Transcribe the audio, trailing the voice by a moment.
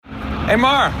Hey,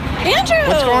 Mar. Andrew!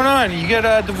 What's going on? You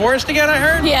get divorced again, I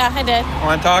heard? Yeah, I did.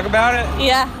 Want to talk about it?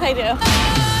 Yeah, I do.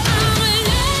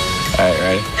 All right,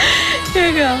 ready?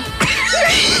 Here we go.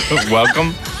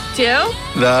 Welcome. To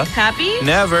The Happy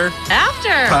Never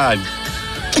After. Pod.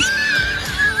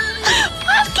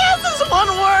 Podcast is one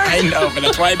word. I know, but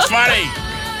that's why it's funny.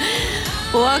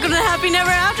 Welcome to the Happy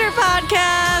Never After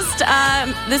podcast.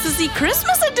 This is the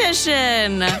Christmas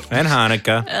edition. And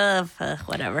Hanukkah.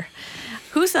 Whatever.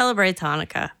 Who celebrates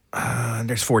Hanukkah?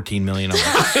 There's 14 million of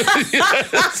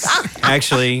us.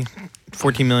 Actually,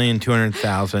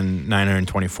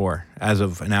 14,200,924 as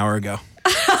of an hour ago.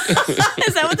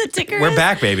 Is that what the ticker is? We're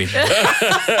back, baby.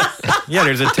 Yeah,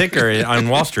 there's a ticker on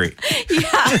Wall Street. Yeah.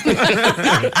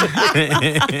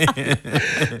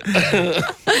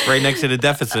 Right next to the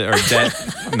deficit or debt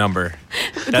number.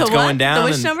 That's The what? going down.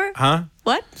 The which number? Huh?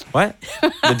 What? What?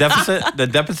 The deficit? The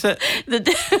deficit?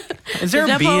 Is there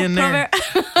a B in there?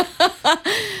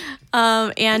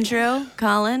 Andrew,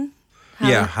 Collin.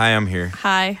 Yeah, hi, I'm here.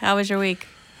 Hi, how was your week?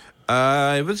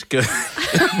 It was good.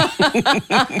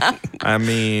 I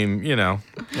mean, you know,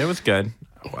 it was good.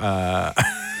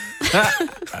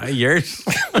 Yours?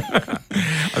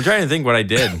 I'm trying to think what I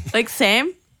did. Like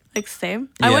same?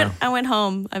 Yeah. I went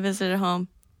home. I visited home.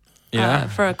 Yeah.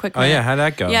 For a quick Oh, minute. yeah, how'd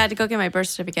that go? Yeah, I had to go get my birth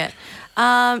certificate.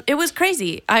 It was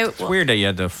crazy. It's weird that you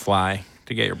had to fly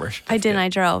to get your birth certificate. I didn't. I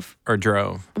drove. Or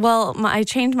drove. Well, I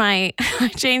changed my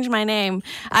name.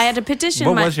 I had to petition.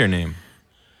 What was your name?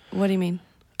 What do you mean?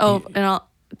 Oh,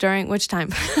 during which time?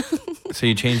 So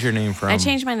you changed your name from? I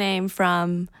changed my name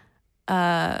from.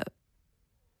 Well,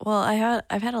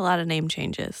 I've had a lot of name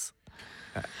changes.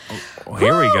 Oh,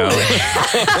 here we go.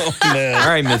 All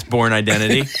right, Miss Born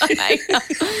Identity.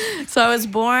 So I was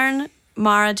born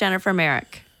Mara Jennifer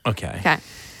Marek. Okay.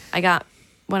 Okay.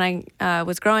 When I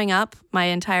was growing up, my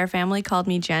entire family called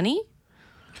me Jenny.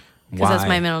 Because that's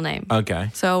my middle name. Okay.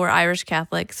 So we're Irish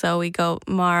Catholic. So we go,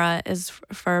 Mara is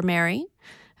for Mary,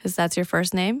 because that's your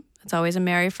first name. It's always a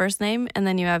Mary first name. And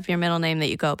then you have your middle name that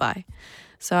you go by.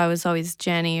 So I was always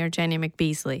Jenny or Jenny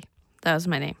McBeasley. That was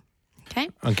my name. Okay.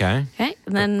 Okay. Okay.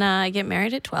 And then I get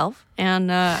married at 12.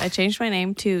 And I changed my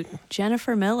name to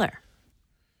Jennifer Miller.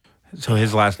 So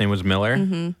his last name was Miller?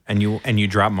 Mm-hmm. And you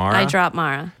dropped Mara? I dropped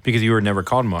Mara. Because you were never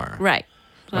called Mara? Right.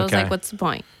 So I was like, what's the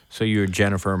point? So you were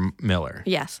Jennifer Miller?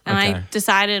 Yes. And I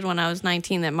decided when I was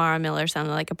 19 that Mara Miller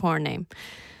sounded like a porn name.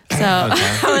 So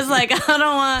I was like, I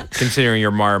don't want... Considering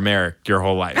you're Mara Marek your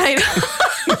whole life. I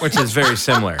know. Which is very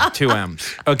similar. 2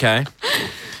 M's. Okay.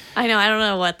 I know. I don't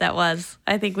know what that was.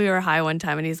 I think we were high one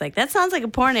time and he's like, that sounds like a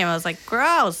porn name. I was like,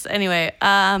 gross. Anyway.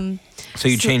 So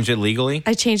you changed it legally?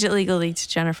 I changed it legally to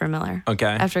Jennifer Miller. Okay.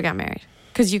 After I got married.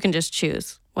 Because you can just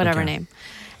choose whatever name.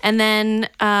 And then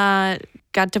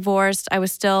got divorced. I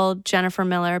was still Jennifer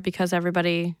Miller because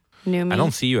everybody knew me. I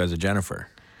don't see you as a Jennifer.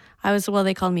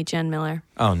 They called me Jen Miller.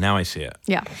 Oh, now I see it.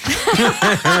 Yeah.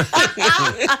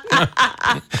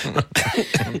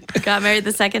 Got married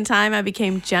the second time. I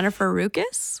became Jennifer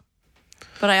Ruckus.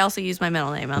 But I also used my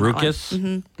middle name on Ruckus? that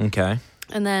one. Mm-hmm. Okay.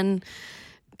 And then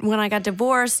when I got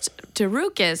divorced to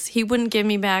Ruckus, he wouldn't give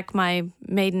me back my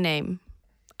maiden name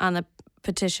on the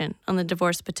petition, on the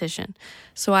divorce petition.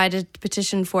 So I had to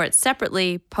petition for it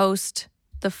separately post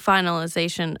the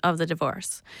finalization of the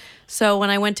divorce. So when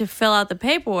I went to fill out the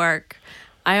paperwork,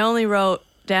 I only wrote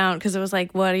down, because it was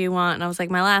like, what do you want? And I was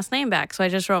like, my last name back. So I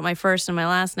just wrote my first and my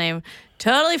last name.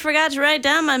 Totally forgot to write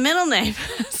down my middle name.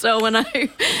 So when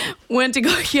I went to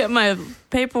go get my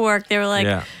paperwork, they were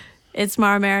like, it's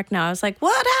Mara Marek now. I was like,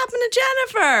 what happened to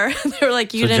Jennifer? They were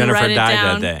like, you didn't Jennifer write it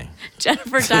down. That day.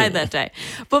 Jennifer died that day.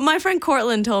 But my friend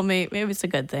Collin told me maybe it's a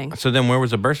good thing. So then where was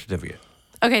the birth certificate?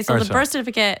 Okay, so the birth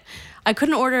certificate, I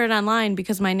couldn't order it online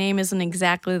because my name isn't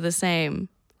exactly the same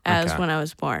as when I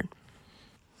was born.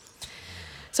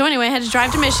 So anyway, I had to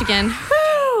drive to Michigan.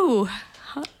 Woo!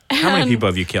 How many people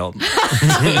have you killed?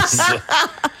 It's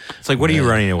like, what are you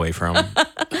running away from?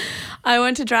 I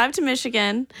went to drive to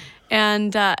Michigan,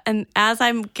 and as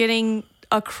I'm getting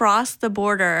across the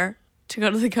border to go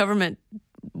to the government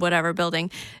whatever building,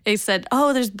 they said,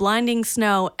 oh, there's blinding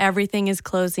snow. Everything is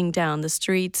closing down. The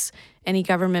streets, any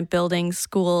government buildings,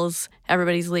 schools,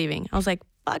 everybody's leaving. I was like,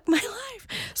 fuck my life.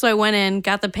 So I went in,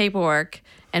 got the paperwork,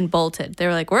 and bolted. They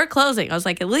were like, we're closing. I was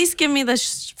like, at least give me the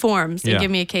forms and give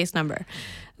me a case number.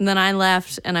 And then I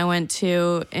left and I went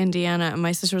to Indiana, and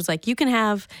my sister was like, you can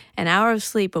have an hour of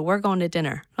sleep, but we're going to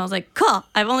dinner. And I was like, cool.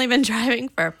 I've only been driving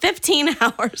for 15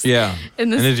 hours. Yeah.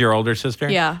 And this is your older sister?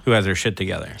 Yeah. Who has her shit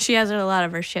together? She has a lot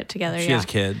of her shit together, She has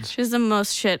kids. She has the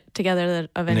most shit together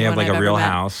of anyone And they have like I've a real ever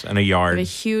met. house and a yard. They have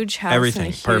a huge house.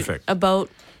 Everything. And Perfect. A boat.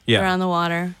 Yeah. around the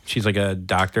water. She's like a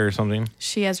doctor or something?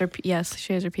 She has her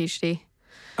PhD.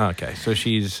 Okay, so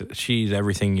she's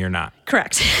everything you're not.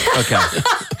 Correct. Okay.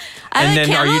 I And have a then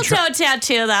are camel you toe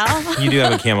tattoo, though. You do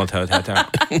have a camel toe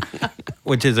tattoo,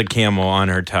 which is a camel on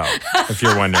her toe, if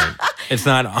you're wondering. It's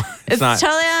not. It's not.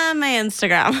 totally on my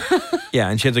Instagram. Yeah,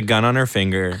 and she has a gun on her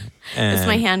finger. And, It's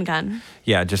my handgun.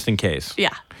 Yeah, just in case. Yeah.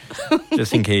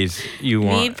 Just in case you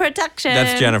want. Need protection.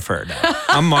 That's Jennifer now.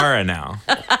 I'm Mara now.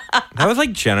 That was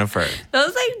like Jennifer. That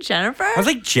was like Jennifer? That was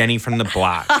like Jenny from the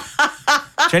block.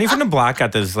 Jenny from the block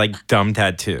got those like dumb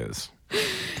tattoos.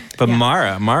 But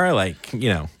Yeah. Mara, like, you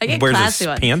know, I get wears classy a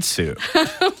ones. pantsuit.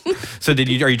 So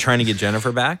are you trying to get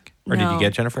Jennifer back? Or did No. you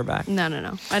get Jennifer back? No.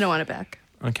 I don't want it back.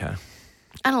 Okay.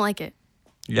 I don't like it.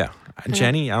 Yeah.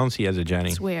 Jenny, I don't see you as a Jenny.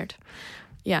 It's weird.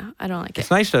 Yeah, I don't like It's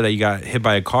it. nice though that you got hit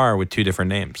by a car with 2 different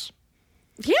names.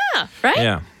 Yeah, right?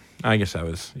 Yeah. I guess that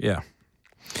was, yeah.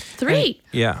 3.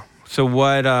 Yeah. So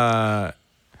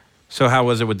so how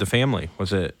was it with the family?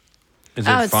 Is it It's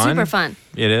fun? super fun.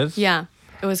 It is? Yeah,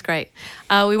 it was great.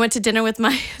 We went to dinner with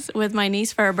my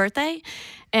niece for her birthday,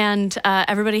 and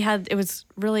it was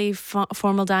really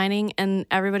formal dining, and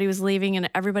everybody was leaving, and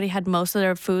everybody had most of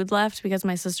their food left because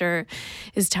my sister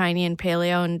is tiny and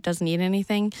paleo and doesn't eat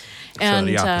anything. And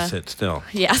So the opposite still.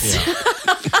 yes. Yeah.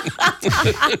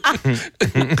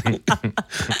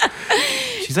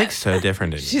 She's like so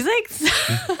different than you. She's like,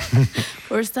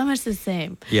 we're so much the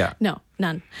same. Yeah. No,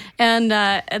 none. And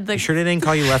You sure they didn't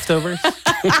call you leftovers?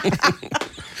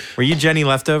 Were you Jenny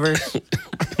leftovers?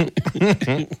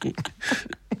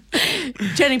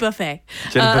 Jenny Buffet.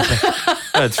 Jenny Buffet.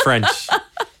 Oh, it's French.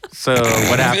 So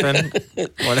what happened?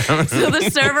 So the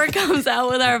server comes out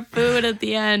with our food at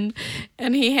the end,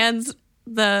 and he hands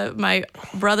my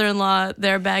brother-in-law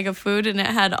their bag of food, and it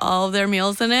had all of their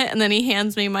meals in it. And then he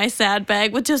hands me my sad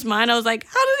bag with just mine. I was like,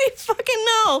 how did he fucking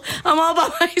know? I'm all by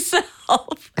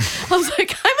myself. I was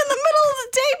like, I'm in the middle of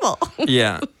the table.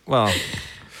 Yeah. Well,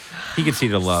 he could see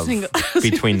the love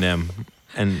between them.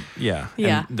 And Yeah.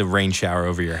 and the rain shower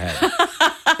over your head.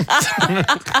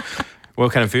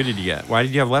 What kind of food did you get? Why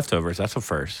did you have leftovers? That's a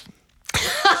first.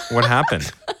 What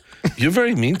happened? You're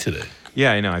very mean today.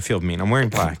 Yeah, I know. I feel mean. I'm wearing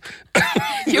black.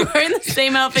 You're wearing the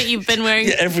same outfit you've been wearing.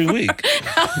 Yeah, every week.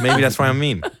 Maybe that's why I'm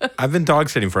mean. I've been dog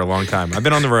sitting for a long time. I've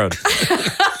been on the road.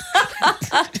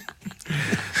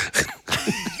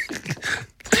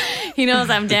 He knows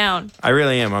I'm down. I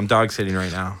really am. I'm dog sitting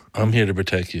right now. I'm here to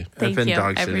protect you. Thank been you.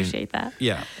 dog I sitting. appreciate that.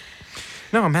 Yeah.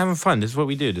 No, I'm having fun. This is what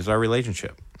we do. This is our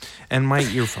relationship. And my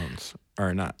earphones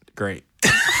are not great.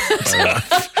 Deal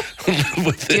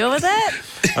with it.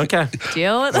 Okay.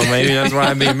 Deal with Well, it. maybe that's why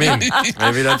I'm being mean.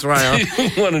 Maybe that's why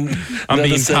I'm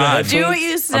being Todd. Do what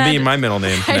you said. I'm being my middle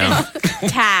name now.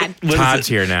 Tad. Todd's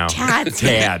here now. Todd's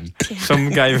Tad. Some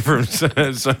guy from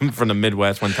the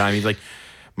Midwest one time, he's like,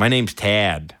 my name's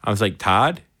Tad. I was like,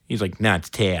 Todd? He's like, nah, it's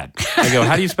Tad. I go,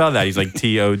 how do you spell that? He's like,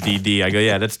 Todd. I go,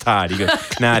 yeah, that's Todd. He goes,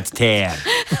 nah, it's Tad.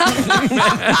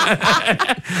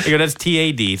 I go, that's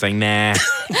TAD. He's like, nah,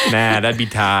 that'd be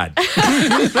Todd.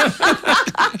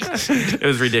 It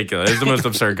was ridiculous. It was the most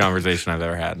absurd conversation I've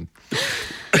ever had.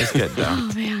 It's good though.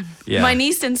 Oh man. Yeah. My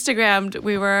niece Instagrammed.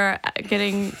 We were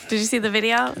getting. Did you see the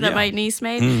video that Yeah. my niece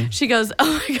made? She goes,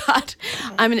 "Oh my god,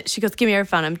 She goes, "Give me your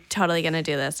phone. I'm totally gonna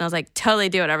do this." And I was like, "Totally,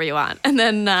 do whatever you want." And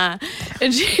then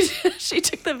and she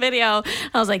took the video.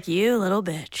 I was like, "You little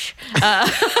bitch."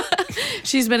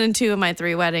 She's been in 2 of my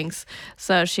 3 weddings,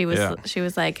 so she was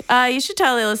like, "You should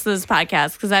totally listen to this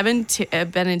podcast because I've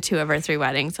been in 2 of her 3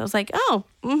 weddings." So I was like, "Oh,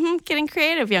 getting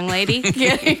creative, young lady,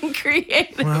 getting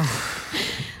creative." Well,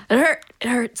 It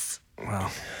hurts.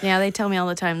 well. Yeah, they tell me all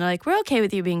the time. They're like, "We're okay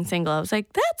with you being single." I was like,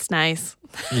 "That's nice."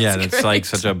 Yeah, that's great. like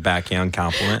such a backhand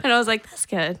compliment. And I was like, "That's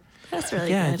good. That's really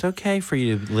Yeah, good." it's okay for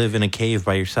you to live in a cave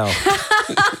by yourself,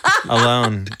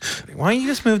 alone. Why don't you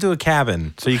just move to a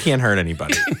cabin so you can't hurt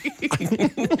anybody?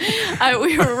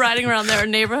 We were riding around their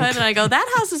neighborhood, and I go, "That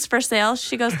house is for sale."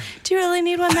 She goes, "Do you really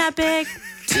need one that big?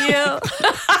 Do you?"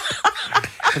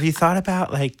 Have you thought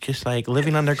about just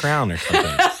living underground or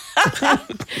something?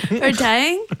 Or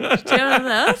dying? Do you have one of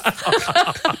those?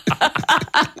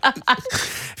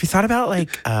 Have you thought about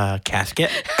a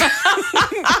casket?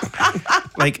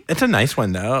 It's a nice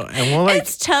one though, and we'll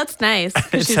It's totes nice.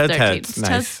 It's She's totes 13.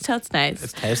 nice. Totes nice.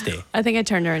 It's tasty. I think I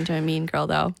turned her into a mean girl,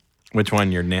 though. Which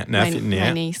one? Your nephew?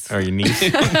 My niece. Or your niece?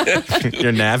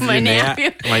 Your nephew? My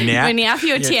nephew. My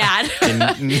nephew, Chad.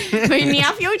 My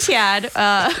nephew, Chad,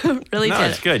 really No, did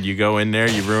it's it. good. You go in there,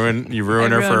 you ruin her for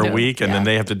ruined a her, week, and then yeah.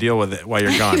 they have to deal with it while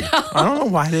you're gone. I don't know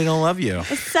why they don't love you.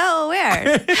 It's so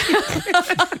weird.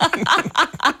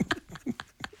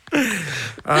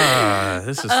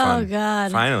 This is fun. Oh,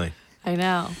 God. Finally. I I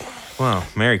know. Well,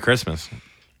 Merry Christmas.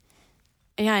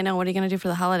 Yeah, I know. What are you going to do for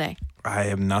the holiday? I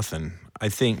have nothing. I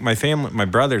think my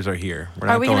brothers are here.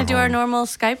 Are we going to do our home. normal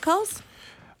Skype calls?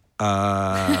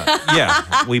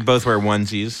 Yeah, we both wear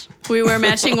onesies. We wear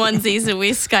matching onesies and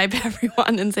we Skype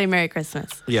everyone and say Merry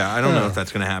Christmas. Yeah, I don't know if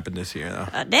that's going to happen this year, though.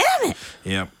 Damn it.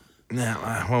 Yep.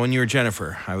 No, well, when you were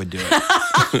Jennifer, I would do it.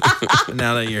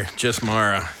 Now that you're just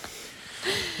Mara,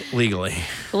 legally.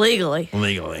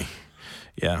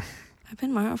 Yeah. I've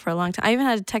been Mara for a long time. I even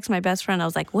had to text my best friend. I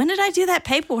was like, when did I do that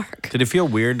paperwork? Did it feel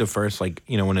weird the first,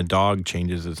 when a dog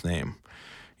changes its name?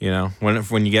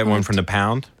 When you get one from the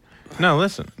pound? No,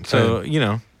 listen. So,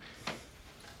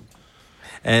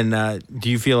 And do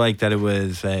you feel like that it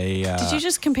was a... Did you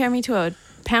just compare me to a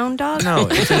pound dog? No,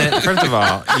 first of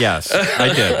all, yes,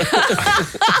 I did.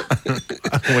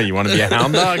 What, you want to be a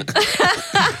hound dog?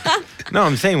 No,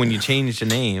 I'm saying when you changed the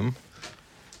name,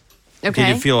 Okay.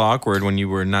 did you feel awkward when you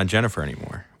were not Jennifer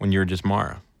anymore, when you were just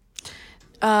Mara?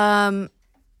 Yeah,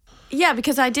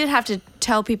 because I did have to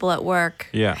tell people at work,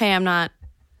 Yeah. hey, I'm not...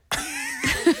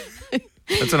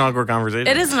 That's an awkward conversation.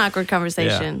 It is an awkward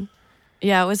conversation.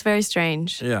 Yeah, it was very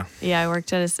strange. Yeah. Yeah, I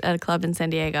worked at a club in San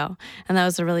Diego, and that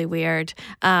was really weird.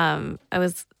 I'd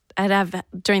have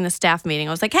during the staff meeting,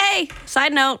 I was like, "Hey,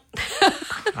 side note,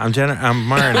 I'm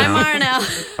Mara now. I'm Mara now."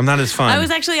 I'm not as fun. I was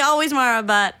actually always Mara,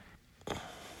 but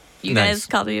you Nice. guys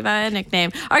called me by a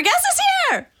nickname. Our guest is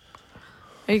here.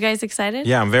 Are you guys excited?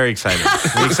 Yeah, I'm very excited.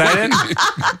 You excited? I'm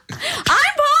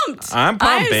pumped. I'm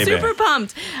pumped, baby. Super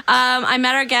pumped. I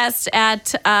met our guest at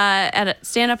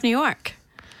Stand Up New York.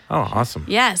 Oh, awesome.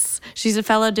 Yes, she's a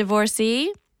fellow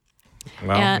divorcee.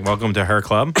 Well, And- welcome to her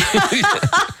club.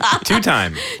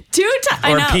 Two-time.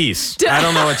 I Or know. peace. I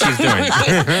don't know what she's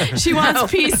doing. She wants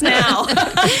peace now.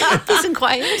 Peace and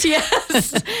quiet.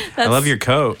 Yes. I love your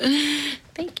coat.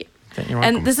 Thank you. You're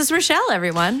welcome. And this is Rachelle,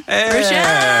 everyone. Hey.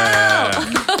 Rachelle.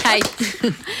 Hi.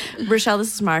 Rachelle,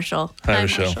 this is Marshall. Hi,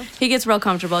 Rachelle. He gets real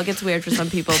comfortable. It gets weird for some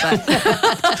people, but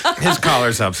His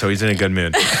collar's up, so he's in a good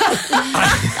mood. That's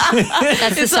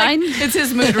the sign. it's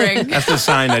his mood ring. That's the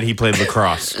sign that he played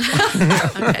lacrosse.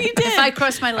 Okay. If I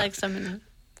cross my legs, I'm in a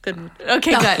good mood.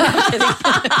 Okay, good.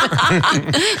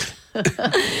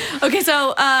 Okay,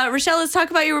 so Rachelle, let's talk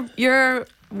about your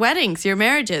weddings, your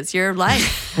marriages, your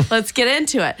life. Let's get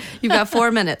into it. You've got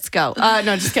 4 minutes. Go.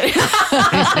 No, just kidding.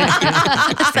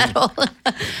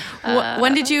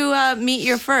 When did you meet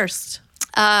your first?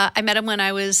 I met him when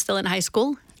I was still in high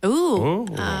school. Ooh. Ooh.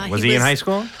 Was he he in was- high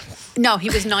school? No, he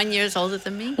was 9 years older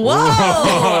than me. Whoa.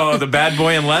 Oh, the bad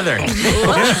boy in leather. Did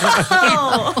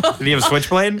he have a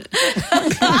switchblade?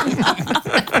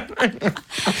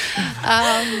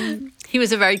 He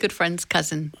was a very good friend's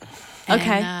cousin.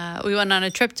 Okay. And, we went on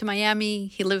a trip to Miami.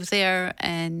 He lived there,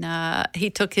 and he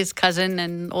took his cousin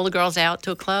and all the girls out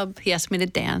to a club. He asked me to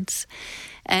dance,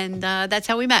 and that's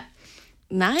how we met.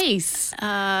 Nice.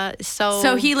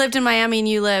 So he lived in Miami and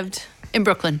you lived? in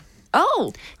Brooklyn.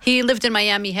 Oh. He lived in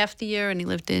Miami half the year, and he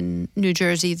lived in New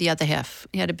Jersey the other half.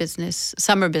 He had a business,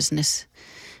 summer business,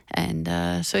 and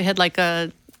so he had like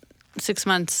 6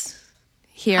 months.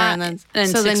 Here and then. and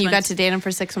So then 6 you got months. to date him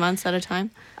for 6 months at a time?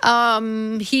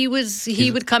 He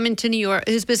would come into New York.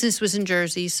 His business was in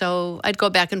Jersey, so I'd go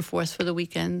back and forth for the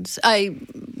weekends. I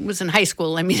was in high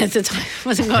school. I mean, at the time, I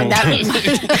wasn't going that much.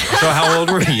 So how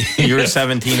old were you? You were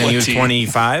 17 and he was 14.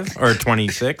 25 or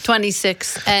 26?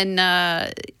 26, and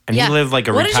And yeah, he lived like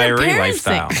a What did your retiree parents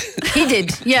lifestyle. think? he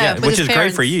did. Yeah, with which his is great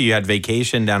parents. for you. You had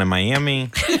vacation down in Miami.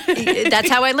 That's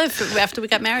how I lived after we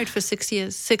got married for 6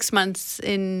 years. 6 months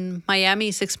in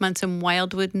Miami, 6 months in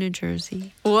Wildwood, New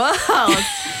Jersey. Whoa.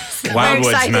 Wildwood's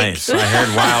exciting. nice. I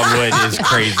heard Wildwood is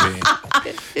crazy.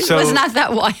 It So- was not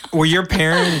that wild. Were your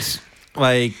parents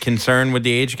like concerned with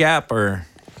the age gap or?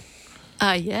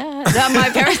 Yeah. No, my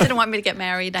parents didn't want me to get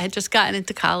married. I had just gotten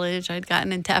into college. I had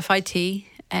gotten into FIT,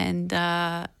 and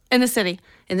In the city.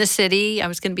 in the city, I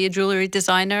was going to be a jewelry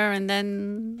designer, and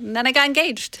then I got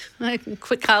engaged. I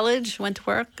quit college, went to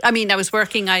work. I mean, I was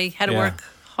working. I had to Yeah. work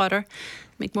harder,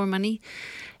 make more money,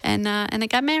 and I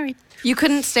got married. You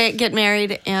couldn't get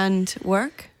married and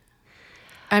work?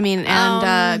 I mean,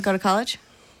 and go to college?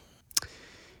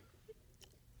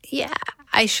 Yeah,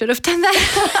 I should have done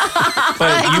that.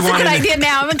 But you It's a good wanted, idea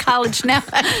now. I'm in college now.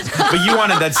 but you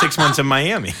wanted that 6 months in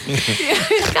Miami.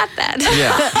 Got that.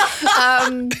 Yeah.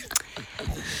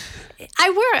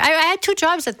 I had 2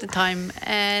 jobs at the time,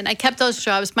 and I kept those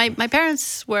jobs. My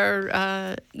parents were,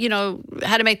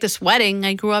 had to make this wedding.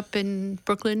 I grew up in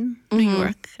Brooklyn, New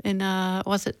York, in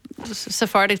was it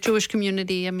Sephardic Jewish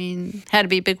community. I mean, had to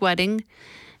be a big wedding,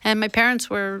 and my parents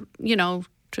were,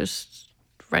 just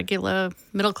regular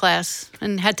middle class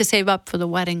and had to save up for the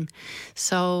wedding.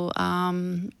 So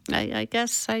I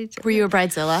guess Were you a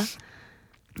bridezilla?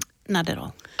 not at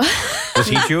all. Was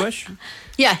he Jewish?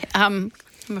 Yeah, I'm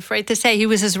afraid to say he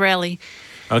was Israeli.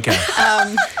 Okay.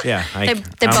 Yeah, They I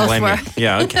don't both blame were. you.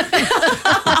 Yeah, okay.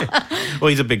 Well,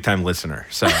 he's a big time listener,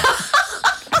 so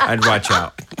I'd watch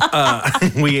out.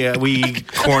 We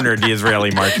cornered the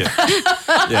Israeli market.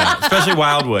 Yeah, especially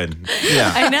Wildwood.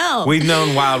 Yeah, I know. We've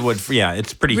known Wildwood.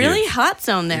 It's pretty Really huge. hot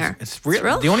zone there. It's real.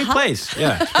 real The only hot. place.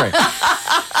 Yeah, it's great.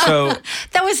 So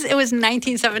It was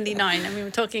 1979. I mean, we're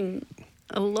talking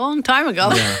a long time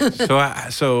ago. yeah.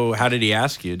 So how did he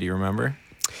ask you? Do you remember?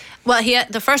 Well,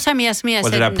 the first time he asked me, I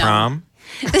Was said it at no. prom?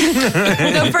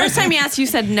 The first time he asked, you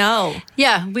said no.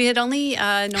 Yeah, we had only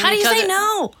known How do you each say other-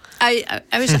 no?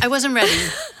 I wasn't ready.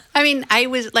 I mean, I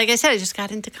was, like I said, I just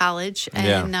got into college,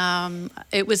 and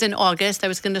it was in August. I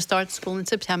was going to start school in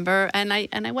September, and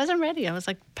I wasn't ready. I was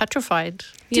like petrified.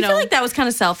 Do you feel like that was kind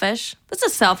of selfish? That's a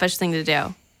selfish thing to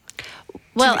do.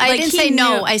 Well, I like, didn't he say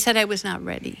no. knew- I said I was not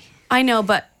ready. I know,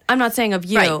 but I'm not saying of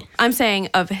you. Right. I'm saying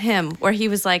of him, where he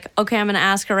was like, okay, I'm going to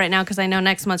ask her right now because I know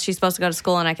next month she's supposed to go to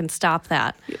school and I can stop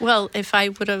that. Well, if I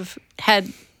would have had,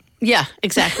 yeah,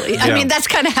 exactly. Yeah. I mean, that's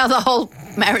kind of how the whole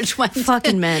marriage went.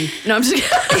 Fucking men. No, I'm just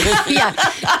kidding.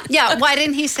 Yeah. Why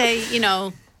didn't he say,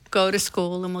 go to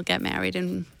school and we'll get married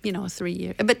in, 3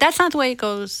 years? But that's not the way it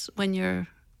goes when you're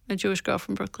a Jewish girl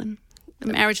from Brooklyn. The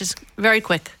marriage is very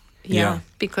quick Yeah.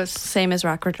 because, Same as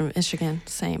Rockford, Michigan.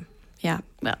 Same. Yeah.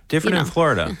 well, Different in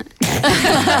Florida.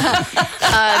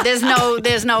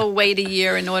 there's no wait a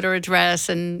year and order a dress,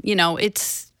 and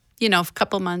it's a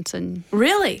couple months, and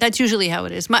Really? that's usually how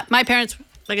it is. My parents,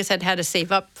 like I said, had to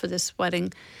save up for this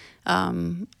wedding,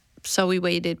 so we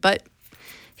waited. But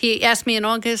he asked me in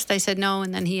August. I said no,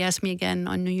 and then he asked me again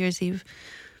on New Year's Eve.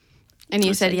 And you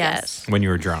I said yes. When you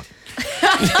were drunk.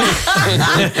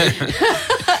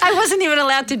 I wasn't even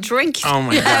allowed to drink. Oh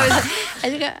my God.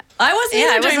 I wasn't Yeah,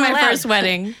 either I during wasn't my allowed. first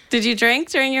wedding. Did you drink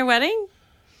during your wedding?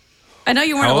 I know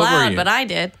you weren't How old were allowed, you? but I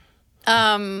did.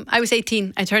 I was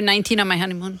 18. I turned 19 on my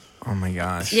honeymoon. Oh my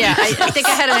gosh. Yeah, I think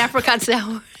I had an apricot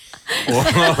sour. Whoa,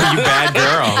 you bad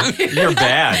girl. You're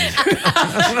bad.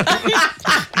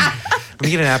 Let me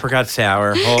get an apricot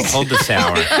sour. Hold the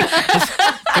sour. Just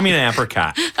give me an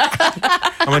apricot.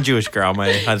 I'm a Jewish girl.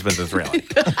 My husband's Israeli.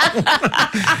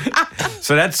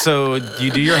 So you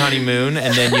do your honeymoon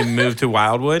and then you move to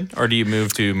Wildwood, or do you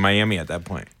move to Miami at that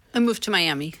point? I moved to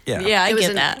Miami. Yeah. Yeah, I It was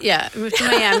get that. Yeah, I moved to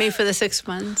Miami for the 6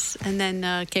 months, and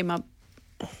then came up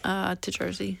to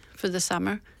Jersey for the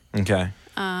summer. Okay.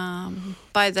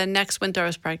 By the next winter, I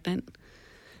was pregnant.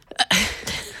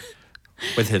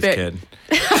 With his kid.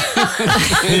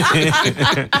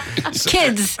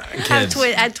 Kids. Had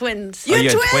twins. Oh, you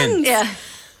had twins. Yeah.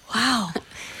 Wow.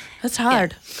 That's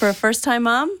hard. For a first time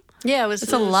mom? Yeah, it was.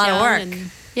 It's a it was lot of young work.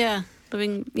 and, yeah,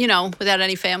 living, without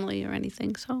any family or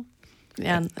anything. So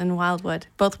Yeah, and Wildwood.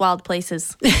 Both wild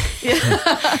places.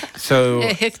 So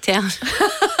yeah, Hicktown.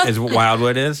 is what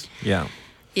Wildwood is? Yeah.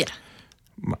 Yeah.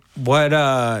 What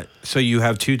so you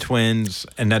have two twins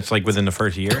and that's like within the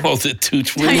first year? Oh, the two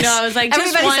twins. I know. I was like, just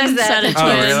Everybody one says that. set of Oh,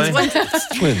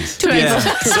 twins. really? Twins.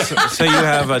 Yeah. So you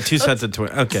have two sets of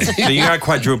twins. Okay. So you got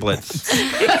quadruplets.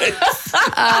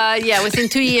 Yeah, within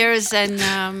 2 years, and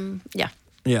yeah,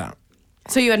 Yeah.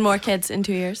 So you had more kids in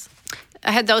 2 years?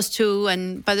 I had those two,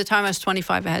 and by the time I was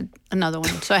 25, I had another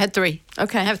one. So I had three.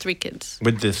 Okay. I have 3 kids.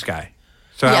 With this guy.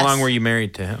 So how Yes. long were you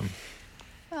married to him?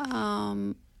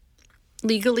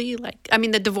 Legally,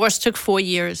 the divorce took 4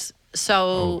 years.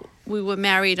 So we were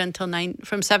married until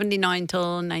from 79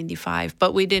 till 95,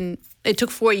 but we didn't. It took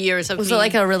 4 years of Was me. it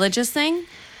like a religious thing?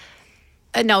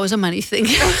 No, it was a money thing.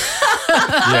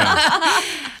 Yeah.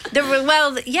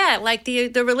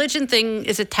 The religion thing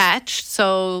is attached.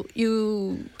 So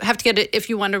you have to get it if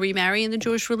you want to remarry in the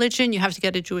Jewish religion. You have to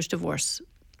get a Jewish divorce.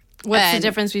 What's the And-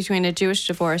 difference between a Jewish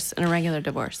divorce and a regular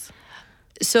divorce?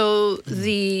 So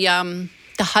the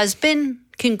husband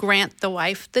can grant the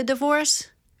wife the divorce,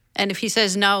 and if he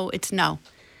says no, it's no,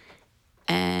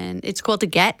 and it's called a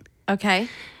get. Okay.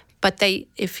 But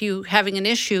if you having an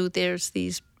issue, there's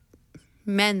these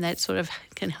men that sort of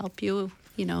can help you.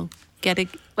 Get a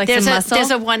Like there's some a muscle?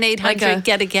 there's a 1-800 Like a-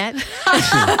 get a get.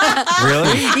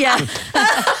 Really? Yeah,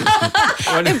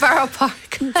 in Borough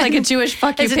Park. It's like a Jewish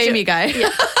fuck you It's a pay Jew- me guy.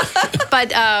 Yeah.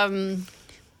 But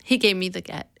he gave me the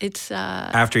get. It's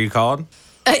After you called?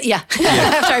 yeah.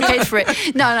 After I paid for it.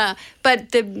 No.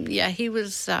 But he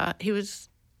was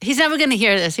he's never going to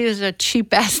hear this. He was a cheap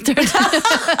bastard.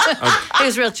 He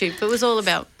was real cheap. It was all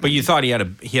about. But you thought he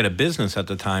had a business at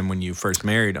the time when you first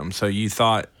married him. So you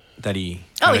thought that he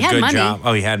Oh, had he a had good money. job.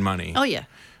 Oh, he had money. Oh yeah.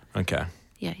 Okay.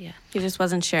 Yeah, yeah. He just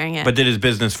wasn't sharing it. But did his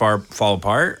business fall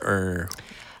apart, or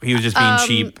he was just being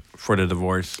cheap for the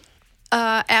divorce?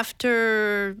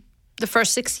 After the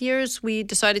first 6 years, we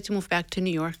decided to move back to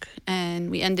New York, and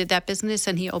we ended that business.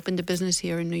 And he opened a business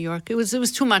here in New York. It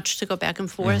was too much to go back and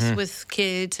forth with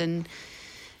kids, and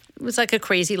it was like a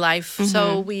crazy life.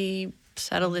 So we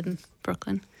settled in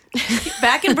Brooklyn.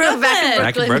 back in Brooklyn.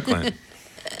 Back in Brooklyn.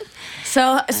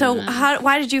 So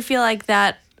why did you feel like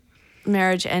that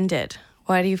marriage ended?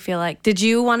 Why do you feel like? Did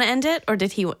you want to end it, or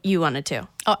did you wanted to?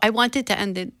 Oh, I wanted to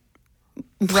end it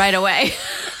right away.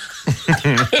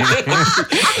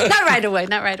 Not right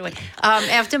away.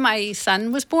 After my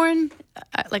son was born,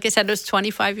 like I said, I was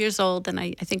 25 years old, and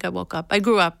I think I woke up. I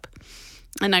grew up,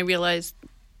 and I realized,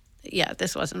 yeah,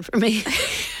 this wasn't for me.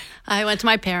 I went to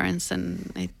my parents,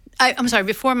 and I'm sorry.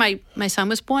 Before my son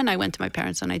was born, I went to my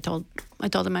parents, and I told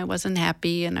them I wasn't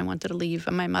happy, and I wanted to leave.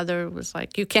 And my mother was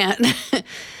like, "You can't.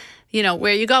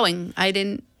 Where are you going?" I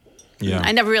didn't. Yeah.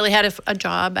 I never really had a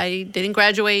job. I didn't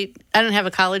graduate. I didn't have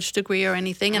a college degree or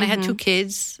anything, and I had 2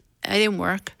 kids. I didn't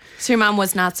work. So your mom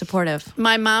was not supportive?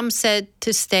 My mom said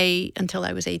to stay until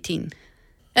I was 18.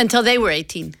 Until they were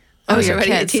 18. Oh, I was your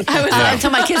already kids. 18.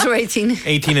 Until my kids were 18.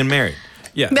 18 and married.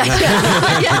 Yeah.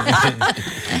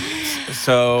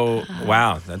 So,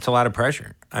 wow, that's a lot of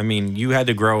pressure. I mean, you had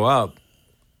to grow up,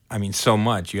 so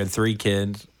much. You had 3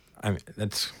 kids.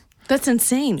 That's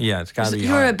insane. Yeah, it's got to be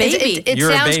You were a hard. baby. It You're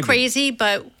a sounds baby. crazy,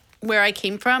 but where I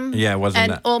came from, Yeah, it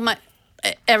wasn't and that.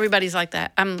 everybody's like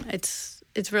that.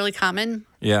 It's really common.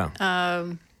 Yeah.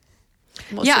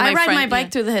 Most Yeah, of I ride my friend- bike yeah.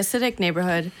 through the Hasidic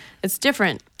neighborhood. It's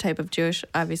different type of Jewish,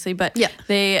 obviously, but Yeah.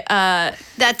 they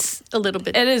That's a little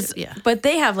bit. it is. Yeah. But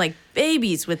they have like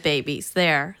babies with babies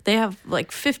there. They have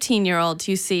like 15-year-olds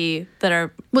you see that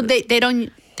are. Well, they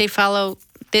don't. They follow.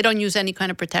 They don't use any kind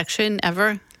of protection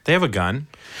ever. They have a gun.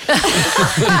 Yeah,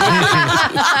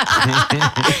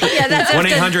 that's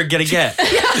 1-800 get a get.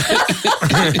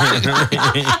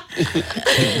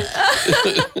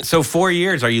 So 4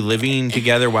 years, are you living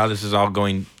together while this is all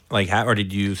going or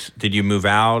did you move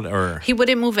out or? He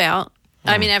wouldn't move out.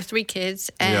 I mean, I have 3 kids,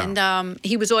 and Yeah.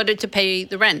 he was ordered to pay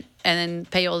the rent and then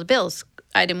pay all the bills.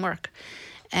 I didn't work,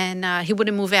 and he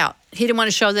wouldn't move out. He didn't want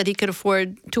to show that he could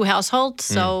afford 2 households,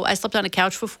 so I slept on a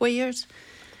couch for 4 years.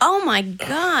 Oh my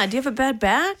God! Do you have a bad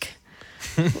back?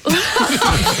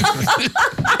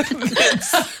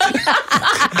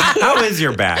 How is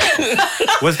your back?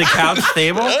 Was the couch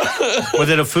stable? Was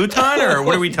it a futon or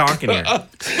what are we talking here?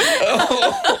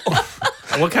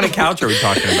 What kind of couch are we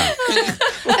talking about?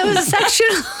 It was a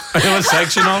sectional. It was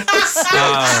sectional?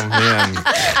 Oh, man.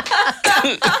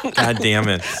 God damn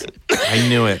it. I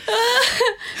knew it.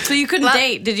 So you couldn't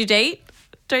date? Did you date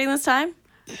during this time?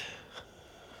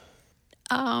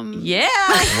 Yeah.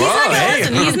 Whoa, hey.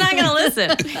 He's not gonna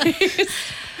listen.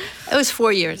 It was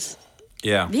 4 years.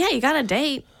 Yeah. Yeah, you got to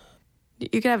date. You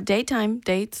could have daytime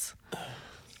dates.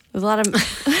 There's a lot of.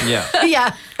 Yeah.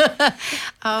 Yeah.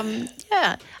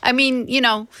 Yeah. I mean,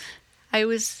 I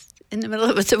was in the middle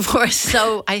of a divorce,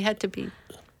 so I had to be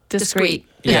discreet.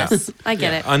 Yeah. Yes, I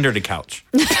get it. Under the couch.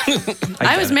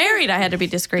 I was married. I had to be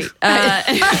discreet.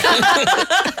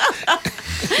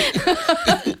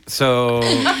 So,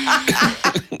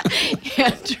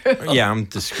 Yeah, true. yeah, I'm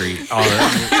discreet.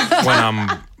 When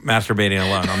I'm masturbating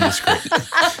alone, I'm discreet.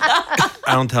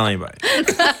 I don't tell anybody.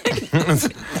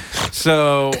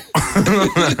 So,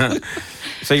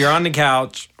 so you're on the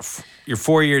couch. You're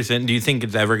 4 years in. Do you think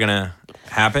it's ever going to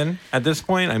happen at this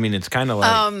point? I mean, it's kind of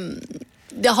like...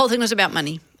 The whole thing was about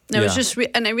money. It was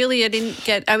Yeah.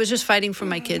 just, I was just fighting for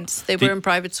my kids. They were in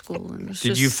private school. And it was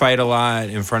Did you fight a lot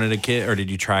in front of the kid, or did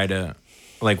you try to,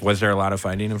 was there a lot of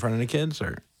fighting in front of the kids,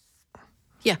 or?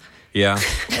 Yeah. Yeah.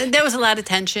 There was a lot of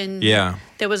tension. Yeah.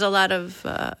 There was a lot of,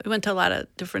 we went to a lot of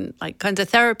different kinds of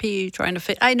therapy, trying to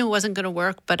fit. I knew it wasn't going to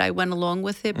work, but I went along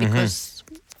with it because,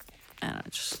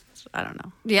 I don't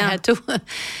know. Yeah. I had to.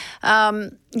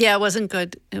 Yeah, it wasn't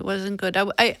good. It wasn't good.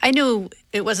 I knew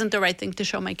it wasn't the right thing to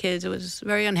show my kids. I was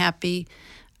very unhappy.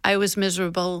 I was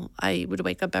miserable. I would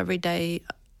wake up every day,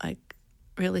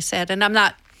 really sad. And I'm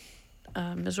not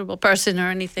a miserable person or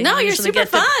anything. No, I you're usually super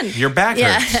get the- fun. Your back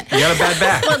Yeah. hurts. You got a bad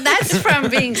back. Well, that's from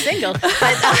being single. But,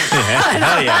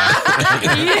 Hell yeah.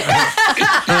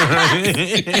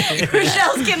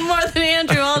 Rachelle's getting more than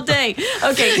Andrew all day.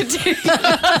 Okay, continue.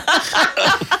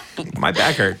 My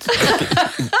back hurts.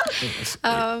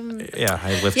 Yeah,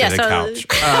 I lifted yeah, a so-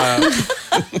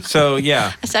 couch. So,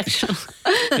 yeah. sectional.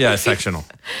 Yeah, sectional.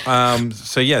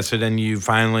 So then you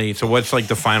finally, so what's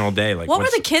the final day? What were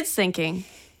the kids thinking?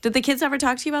 Did the kids ever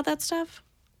talk to you about that stuff?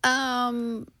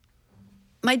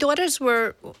 My daughters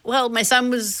were, well, my son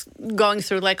was going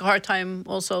through like a hard time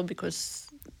also because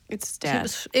It's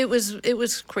dad. it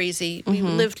was crazy. We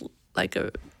lived like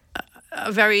a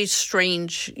very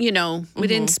strange, we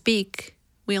didn't speak.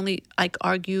 We only like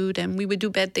argued, and we would do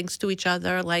bad things to each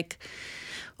other. Like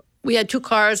we had 2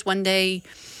 cars. One day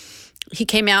he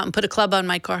came out and put a club on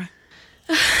my car.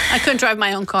 I couldn't drive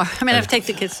my own car. I mean, I have to take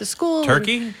the kids to school.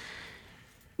 Turkey?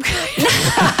 You're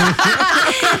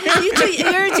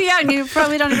too young. You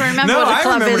probably don't even remember No, what a I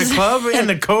club remember is. the club and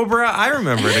the Cobra. I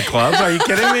remember the club. Are you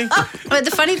kidding me? But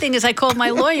the funny thing is, I called my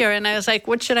lawyer and I was like,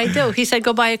 "What should I do?" He said,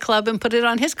 "Go buy a club and put it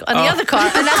on the other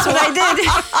car," and that's what I did.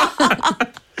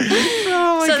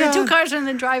 So the 2 cars were in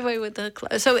the driveway with the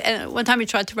club. So one time he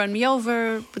tried to run me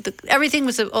over. But everything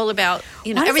was all about,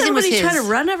 Why everything was does his. everybody try to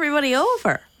run everybody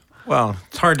over? Well,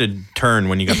 it's hard to turn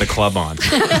when you got the club on.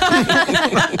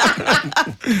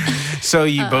 So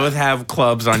you both have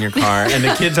clubs on your car, and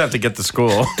the kids have to get to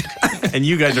school, and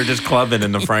you guys are just clubbing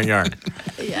in the front yard.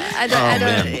 Yeah, I don't.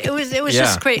 man. It was Yeah.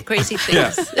 just crazy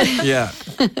things. Yeah,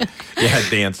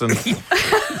 dancing.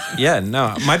 Yeah,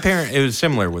 no, it was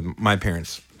similar with my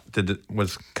parents.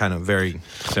 Was kind of very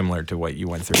similar to what you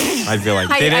went through. I feel like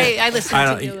they didn't. I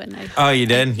listened to you, and you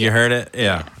did? You heard it?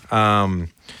 Yeah.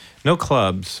 No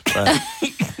clubs, but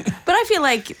But I feel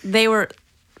like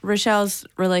Rachelle's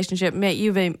relationship,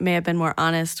 you may have been more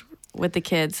honest with the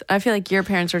kids. I feel like your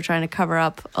parents were trying to cover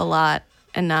up a lot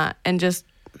and just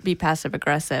be passive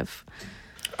aggressive.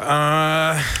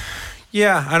 yeah,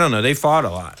 I don't know. They fought a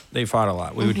lot. We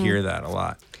would hear that a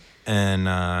lot.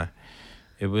 And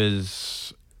it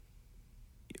was,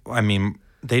 I mean,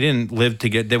 they didn't live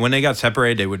together. When they got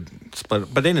separated, they would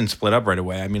split, but they didn't split up right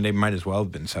away. I mean, they might as well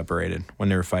have been separated when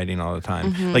they were fighting all the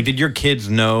time. Like, did your kids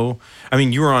know? I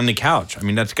mean, you were on the couch. I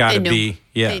mean, that's got to be,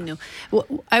 yeah. They knew. Well,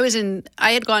 I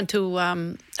had gone to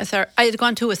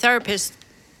a therapist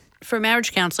for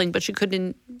marriage counseling, but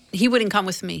he wouldn't come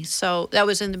with me. So that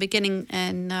was in the beginning,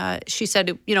 and she said,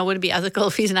 it wouldn't be ethical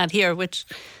if he's not here, which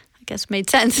I guess made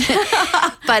sense.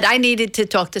 But I needed to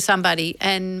talk to somebody,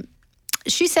 and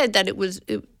she said that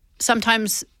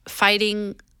sometimes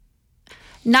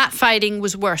not fighting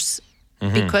was worse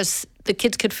because the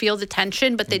kids could feel the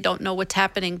tension, but they don't know what's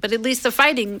happening. But at least the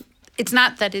fighting, it's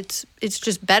not that it's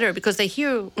just better because they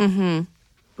hear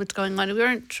what's going on.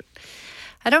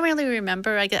 I don't really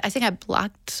remember. I think I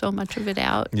blocked so much of it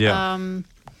out. Yeah.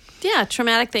 Yeah,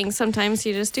 traumatic things. Sometimes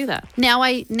you just do that.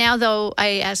 Now though,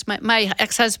 I asked my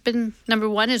ex-husband, number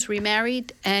one, is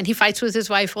remarried, and he fights with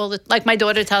his wife like my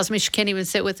daughter tells me she can't even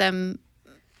sit with them.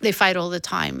 They fight all the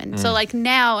time. And so like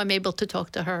now I'm able to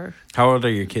talk to her. How old are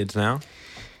your kids now?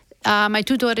 My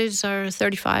 2 daughters are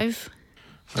 35.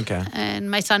 Okay.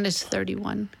 And my son is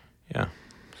 31. Yeah.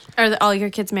 Are all your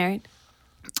kids married?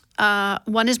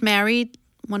 One is married,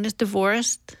 one is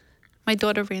divorced. My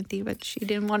daughter, Randy, but she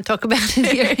didn't want to talk about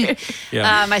it here.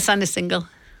 Yeah. My son is single.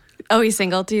 Oh, he's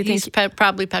single. Do you He's think?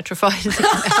 probably petrified to get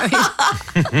married.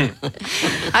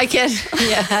 I can't.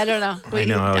 Yeah, I don't know. I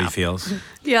know how he feels.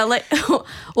 Yeah,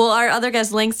 well, our other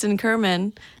guest, Langston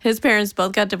Kerman, his parents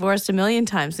both got divorced a million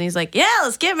times, and he's like, "Yeah,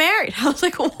 let's get married." I was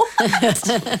like, "What?"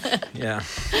 Yeah.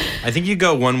 I think you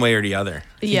go one way or the other.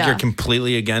 I think Yeah. you're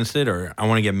completely against it, or I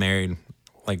want to get married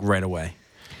like right away.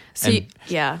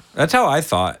 Yeah. That's how I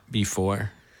thought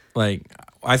before. Like,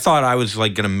 I thought I was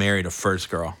like going to marry the first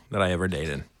girl that I ever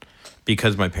dated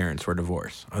because my parents were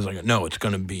divorced. I was like, no, it's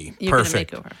going to be You're gonna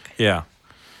perfect. make it work. Yeah.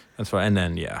 That's why. And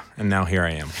then, and now here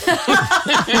I am.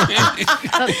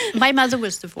 My mother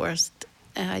was divorced.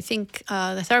 I think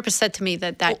the therapist said to me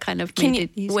that kind of Can made you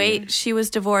it easier. wait? She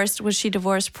was divorced. Was she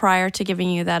divorced prior to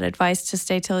giving you that advice to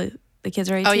stay till the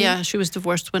kids are 18? Oh yeah, she was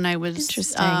divorced when I was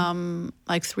Interesting.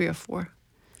 like 3 or 4.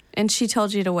 And she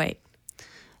told you to wait.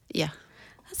 Yeah.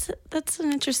 That's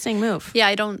an interesting move. Yeah,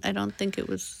 I don't think it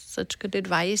was such good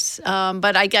advice.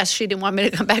 But I guess she didn't want me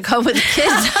to come back home with the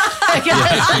kids. I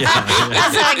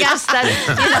guess that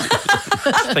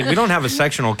It's like, we don't have a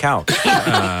sectional couch.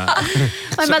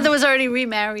 my mother was already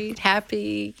remarried,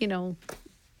 happy, Didn't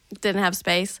have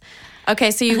space.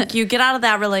 Okay, so you get out of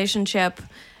that relationship,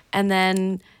 and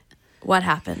then what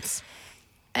happens?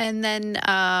 And then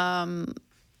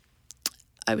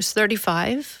I was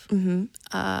 35.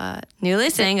 Newly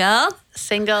single.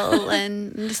 Single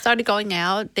and started going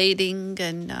out, dating,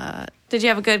 and Did you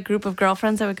have a good group of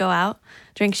girlfriends that would go out,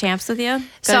 drink champs with you,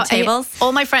 go to tables?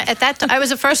 all my friends at that time, I was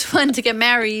the first one to get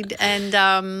married and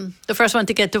the first one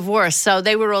to get divorced. So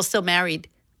they were all still married.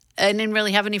 I didn't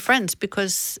really have any friends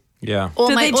because Yeah. all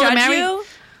Did my they all the judge married, you?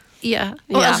 Yeah,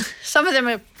 Yeah. Well, some of them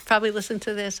have probably listened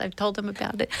to this. I've told them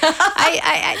about it.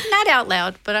 I not out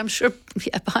loud, but I'm sure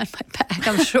behind my back.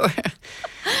 I'm sure.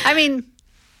 I mean,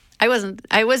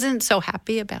 I wasn't so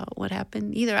happy about what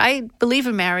happened either. I believe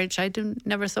in marriage. I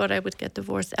never thought I would get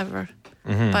divorced ever.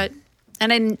 But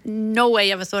and I no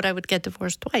way ever thought I would get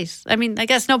divorced twice. I mean, I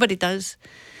guess nobody does.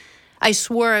 I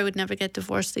swore I would never get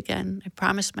divorced again. I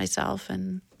promised myself,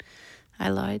 and I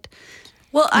lied.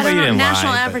 Well, I don't you know. didn't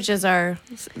National lie, but- averages are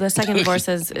the second divorce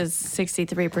is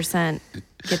 63%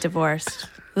 get divorced.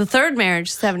 The third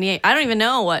marriage, 78. I don't even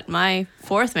know what my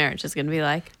fourth marriage is going to be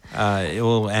like. It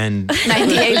will end.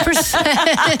 98%.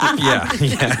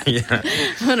 Yeah.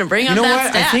 I'm going to bring up You know that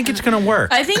what? stat. I think it's gonna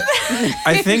work. I think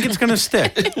I think it's gonna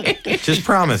stick. Just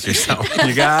promise yourself.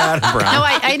 You got it, bro. No,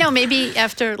 I know. Maybe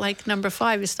after like number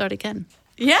 5, you start again.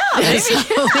 yeah, maybe. We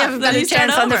have a Then better you start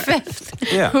chance on the over.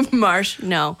 5th. Yeah. Marsh,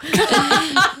 no.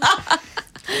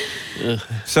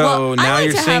 So Well, I now like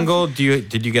you're to have- single.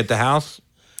 Did you get the house?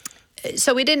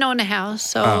 So we didn't own a house.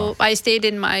 So Oh. I stayed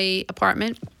in my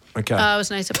apartment. Okay. It was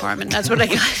a nice apartment. That's what I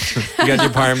got. You got the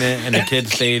apartment, and the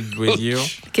kids stayed with you.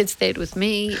 The kid stayed with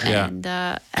me, Yeah.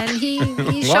 and he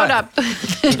showed up. I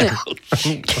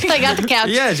got the couch.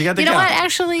 Yes, you got the You know couch. what?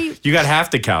 Actually, You got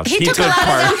half the couch. he took a lot of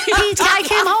them. I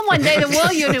came home one day. The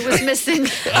wall unit was missing.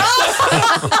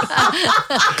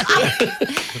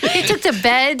 He took the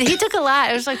bed. He took a lot.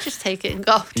 I was like, just take it and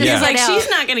go. Just Yeah. He's like, get out. she's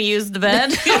not going to use the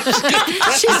bed.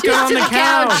 She's Get on used to the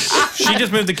couch. She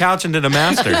just moved the couch into the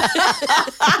master.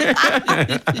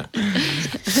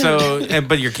 So,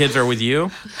 but your kids are with you,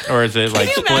 or is it like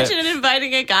Can you split? imagine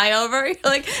inviting a guy over? You're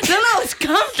like, no, it's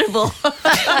comfortable.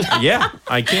 Yeah,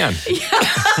 I can.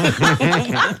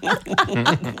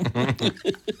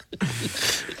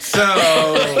 So,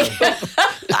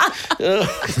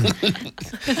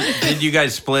 did you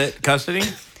guys split custody?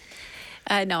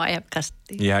 No, I have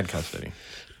custody. You had custody.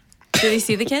 Did he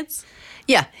see the kids?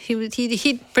 Yeah,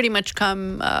 he'd pretty much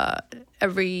come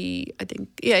every, I think,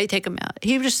 yeah, he'd take him out.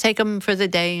 He would just take him for the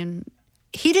day, and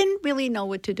he didn't really know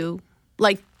what to do.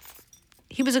 Like,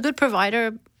 he was a good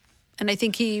provider, and I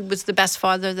think he was the best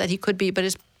father that he could be, but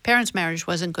his parents' marriage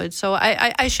wasn't good. So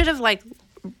I should have, like,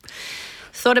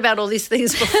 thought about all these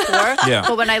things before. Yeah.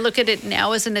 But when I look at it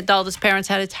now as an adult, his parents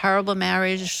had a terrible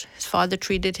marriage. His father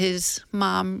treated his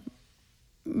mom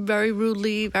very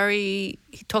rudely, he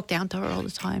talked down to her all the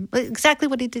time. Exactly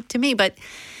what he did to me, but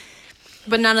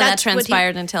But none of that That's what he-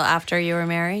 transpired until after you were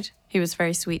married? He was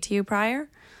very sweet to you prior?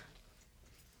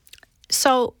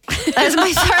 so as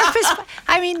my therapist,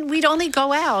 I mean, we'd only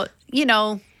go out,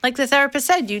 like the therapist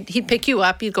said, he'd pick you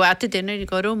up, you'd go out to dinner, you'd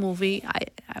go to a movie.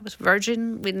 I was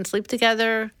virgin, we didn't sleep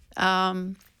together.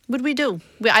 What'd we do?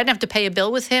 I didn't have to pay a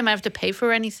bill with him, I didn't have to pay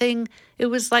for anything. It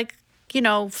was like, fun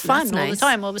That's all the nice.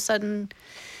 time. All of a sudden,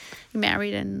 you're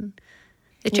married and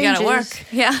it You changes. got to work.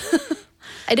 Yeah.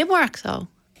 I didn't work though,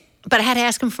 but I had to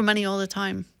ask him for money all the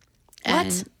time. What?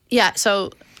 And, yeah, so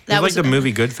It's that like was the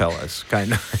movie Goodfellas,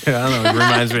 kind of. I don't know. It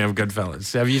reminds me of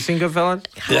Goodfellas. Have you seen Goodfellas?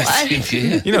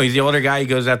 Yeah. You know, he's the older guy. He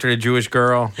goes after the Jewish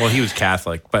girl. Well, he was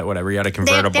Catholic, but whatever. He had a They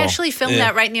convertible. actually filmed Yeah.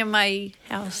 that right near my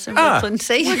house in Ah, Brooklyn.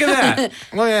 See? Look at that.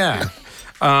 Well, yeah.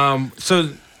 So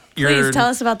you're Please tell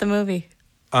us about the movie.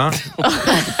 It's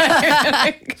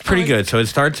pretty good. So it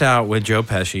starts out with Joe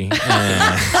Pesci.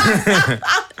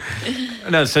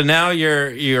 No, so now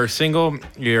you're single.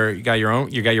 You got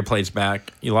your place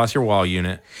back. You lost your wall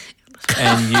unit,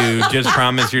 and you just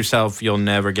promised yourself you'll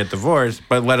never get divorced,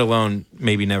 but let alone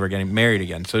maybe never getting married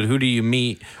again. So who do you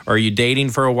meet? Are you dating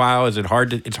for a while? Is it hard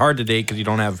to? It's hard to date because you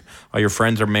don't have all your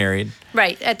friends are married.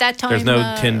 Right. At that time, There's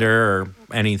no Tinder or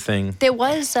anything. There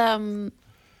was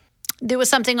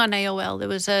something on AOL. There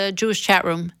was a Jewish chat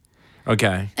room.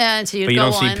 Okay, And so you'd but you go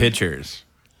don't see on. pictures.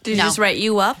 Did you No. just write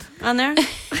you up on there?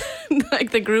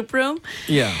 Like the group room?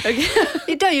 Yeah.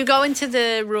 You go into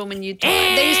the room and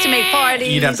they used to make parties.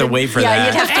 You'd have to and- wait for yeah,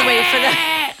 that. you'd have to wait for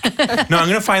that. No, I'm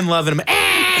gonna find love in a.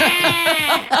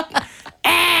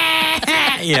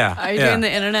 Yeah. Are you yeah. doing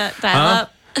the internet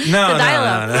dial-up? No,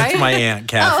 dial-up, that's right? my aunt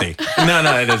Kathy.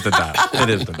 No, it is the dial. It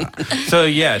is the dial. So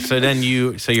yeah, so then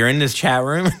you're in this chat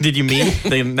room. Did you meet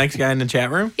the next guy in the chat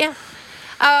room? Yeah.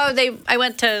 Oh, I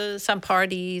went to some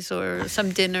parties or some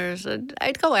dinners. And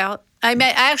I'd go out. I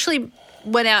actually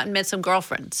went out and met some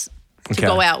girlfriends to Okay.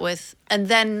 go out with, and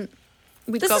then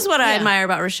we'd This go, is what I yeah. admire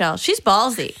about Rachelle. She's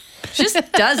ballsy. She just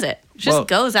does it. She just Well,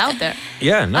 goes out there.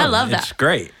 Yeah, no, I love It's that.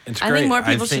 great. It's great. I think more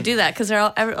people think- should do that because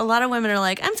a lot of women are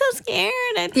like, I'm so scared.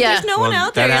 Yeah. There's no one Well,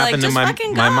 out there. that You're like, happened just to my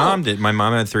fucking go. my mom. Did my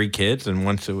mom had 3 kids, and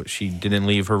once she didn't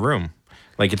leave her room.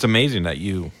 Like it's amazing that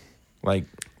you, like,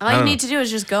 All you need to do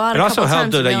is just go out It a also couple helped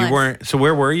times though and that you realize- weren't. So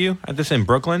where were you at this in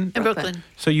Brooklyn? In Brooklyn.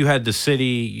 So you had the city.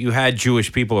 You had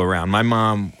Jewish people around. My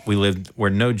mom, we lived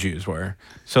where no Jews were.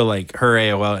 So like her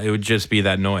AOL, it would just be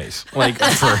that noise like for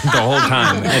the whole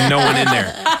time, and no one in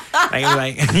there.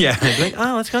 Like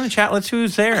oh, let's go in the chat. Let's see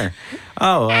who's there.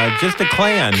 Oh, just a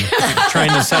clan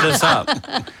trying to set us up.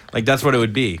 Like that's what it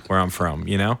would be where I'm from,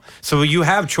 you know. So you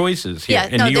have choices here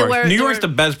in New York. New York's the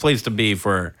best place to be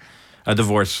for a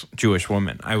divorced Jewish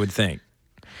woman, I would think.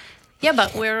 Yeah,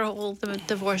 but we're all the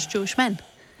divorced Jewish men.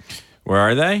 Where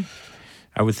are they?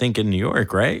 I would think in New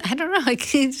York, right? I don't know. I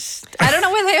don't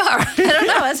know where they are. I don't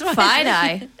know. That's why.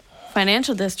 FIDI,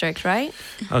 financial district, right?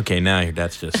 Okay, now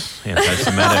that's just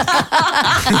anti-Semitic.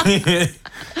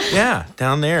 Yeah,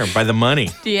 down there by the money.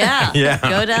 Yeah. Yeah.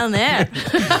 Go down there.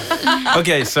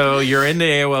 Okay, so you're in the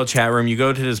AOL chat room. You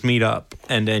go to this meetup,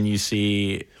 and then you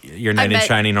see your knight in met-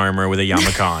 shining armor with a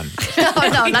yarmulke on.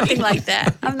 No, nothing like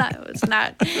that. I was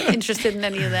not interested in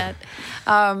any of that.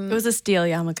 It was a steel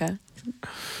yarmulke.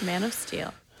 Man of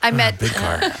steel. I met Big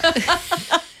car.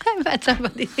 I met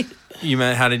somebody. You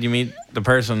met? How did you meet the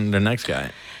person, the next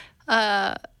guy?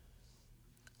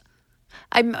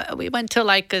 We went to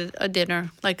like a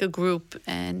dinner, like a group,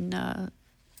 and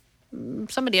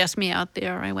somebody asked me out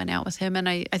there. I went out with him, and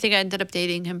I think I ended up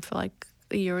dating him for like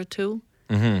a year or two.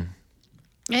 Mm-hmm.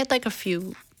 I had like a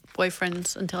few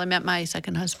boyfriends until I met my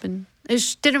second husband. I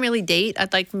just didn't really date.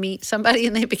 I'd like meet somebody,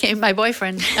 and they became my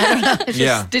boyfriend. I don't know. It's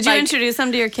Yeah. Did you like- introduce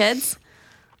them to your kids?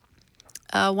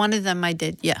 One of them I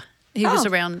did, yeah. He was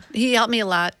around. He helped me a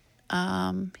lot.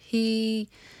 I knew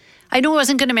I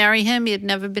wasn't going to marry him. He had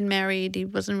never been married. He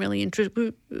wasn't really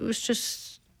interested. It was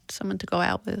just someone to go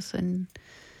out with, and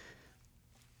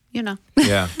you know,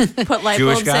 Yeah. Put light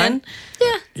Jewish bulbs guy? in?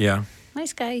 Yeah.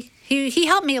 nice guy. He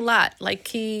helped me a lot. Like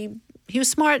he was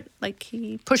smart. Like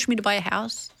he pushed me to buy a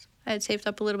house. I had saved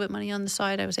up a little bit of money on the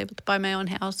side. I was able to buy my own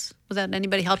house without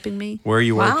anybody helping me. Where are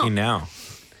you Wow. working now?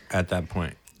 At that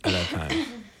point. At that time.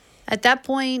 At that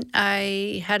point,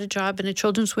 I had a job in a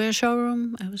children's wear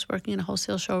showroom. I was working in a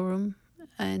wholesale showroom,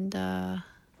 and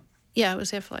I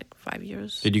was there for like 5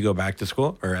 years. Did you go back to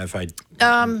school, or if I?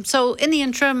 So in the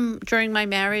interim, during my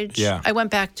marriage, Yeah. I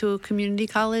went back to a community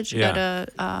college, Yeah. got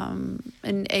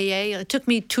an AA. It took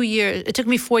me 2 years. It took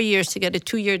me 4 years to get a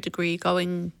 2-year degree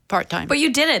going part-time. But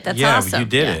you did it. That's Yeah, awesome. you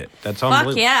did it. That's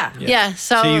unbelievable. yeah. yeah,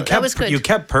 so, So you kept that was good. you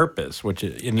kept purpose,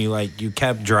 and you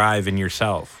kept drive in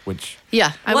yourself, which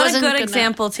yeah, I What a wasn't good gonna-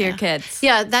 example to your kids.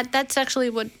 Yeah, that's actually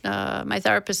what my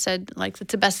therapist said. Like,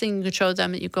 it's the best thing you could show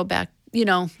them that you go back. You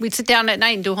know, we'd sit down at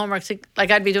night and do homework.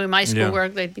 Like I'd be doing my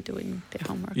schoolwork, they'd be doing their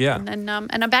homework. Yeah. And then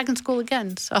and I'm back in school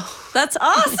again. So That's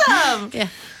awesome. yeah,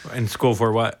 in school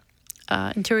for what?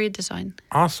 interior design.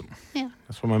 Awesome. Yeah.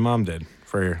 That's what my mom did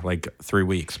for like 3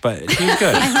 weeks, but she was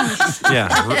good. Yeah,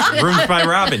 Rooms by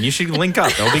Robin. You should link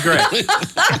up. That'll be great.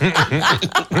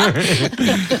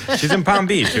 She's in Palm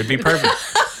Beach. It would be perfect.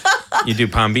 You do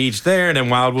Palm Beach there, and then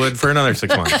Wildwood for another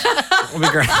 6 months. It'll be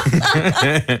great.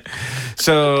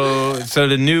 So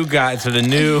the new guy. So the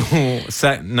new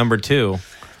set number 2.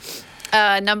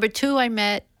 Number 2, I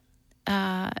met.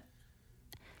 I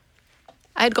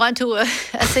had gone to a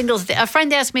singles day. A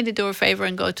friend asked me to do a favor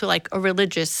and go to like a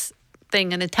religious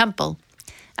thing in a temple.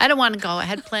 I didn't want to go. I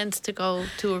had plans to go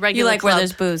to a regular You like club. where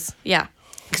there's booze. Yeah.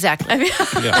 Exactly.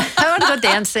 Yeah. I want to go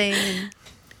dancing. And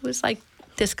it was like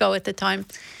disco at the time.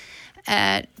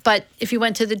 But if you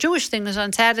went to the Jewish thing, it was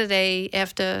on Saturday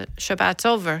after Shabbat's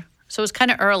over. So it was kind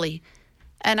of early.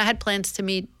 And I had plans to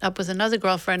meet up with another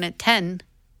girlfriend at 10.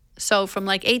 So from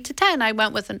like 8 to 10, I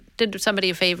went did somebody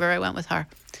a favor. I went with her.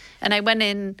 And I went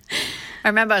in. I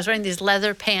remember I was wearing these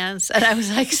leather pants, and I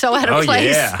was like so out of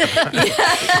place. Yeah.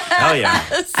 Hell yeah.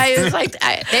 I was like,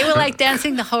 they were like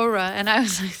dancing the hora, and I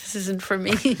was like, this isn't for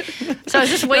me. So I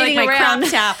was just waiting like my around.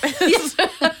 crop top.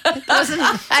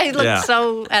 I looked Yeah.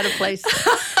 so out of place.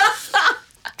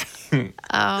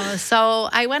 So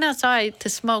I went outside to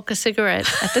smoke a cigarette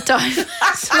at the time.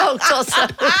 Smoked also.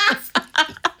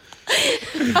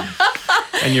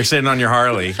 And you're sitting on your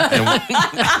Harley. And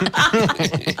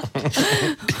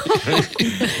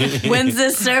When's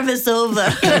this service over?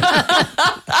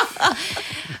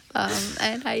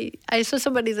 And I saw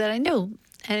somebody that I knew,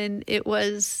 and it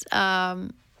was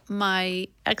my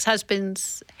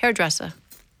ex-husband's hairdresser.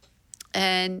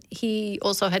 And he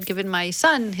also had given my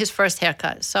son his first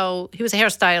haircut. So he was a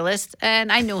hairstylist,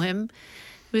 and I knew him.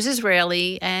 He was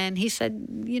Israeli, and he said,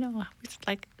 he's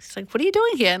like, what are you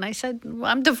doing here? And I said,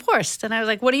 well, I'm divorced. And I was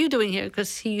like, what are you doing here?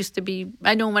 Because he used to be,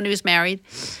 I knew him when he was married.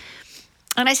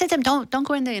 And I said to him, don't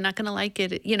go in there. You're not going to like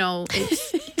it.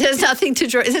 It's There's nothing to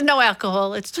drink. There's no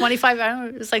alcohol. It's 25. I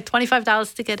don't know. It's like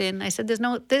 $25 to get in. I said,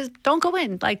 don't go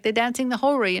in. Like they're dancing the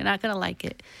hori. You're not gonna like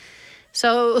it.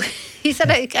 So he said,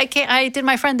 I can't. I did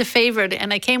my friend a favor,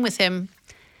 and I came with him.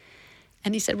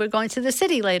 And he said, we're going to the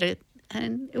city later.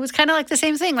 And it was kind of like the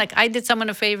same thing. Like I did someone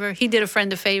a favor. He did a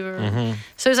friend a favor.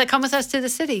 So he's like, come with us to the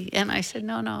city. And I said,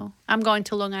 no. I'm going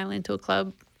to Long Island to a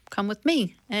club. Come with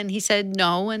me. And he said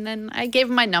no. And then I gave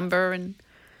him my number. And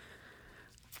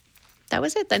that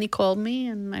was it. Then he called me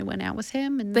and I went out with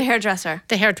him. And The hairdresser.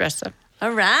 The hairdresser.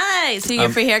 All right. So you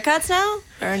get free haircuts now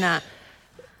or not?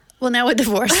 Well, now we're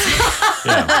divorced.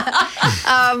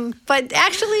 Yeah. But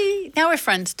actually, now we're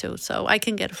friends too. So I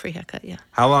can get a free haircut, yeah.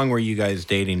 How long were you guys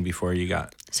dating before you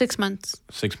got 6 months.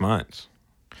 6 months?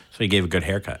 So you gave a good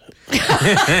haircut.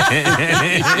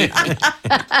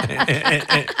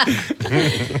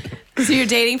 So you're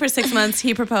dating for 6 months.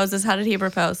 He proposes. How did he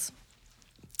propose?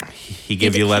 He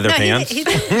gave you leather pants? He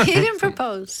didn't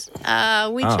propose.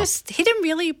 He didn't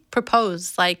really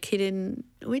propose. Like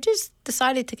we just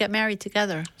decided to get married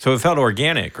together. So it felt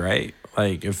organic, right?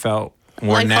 Like it felt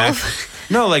more Like natural.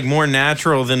 No, like more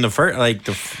natural than the first.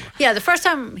 Yeah, the first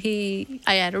time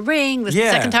I had a ring. The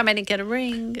second time I didn't get a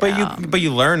ring. But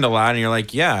you learned a lot, and you're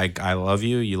like, yeah, I love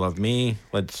you. You love me.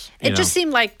 It just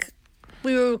seemed like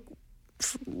we were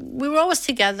always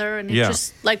together, and it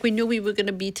just like we knew we were going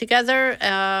to be together.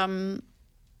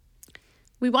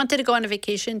 We wanted to go on a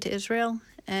vacation to Israel,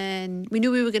 and we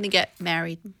knew we were going to get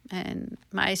married. And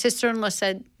my sister-in-law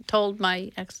told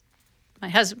my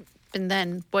husband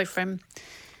then, boyfriend,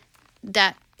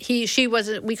 that we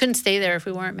couldn't stay there if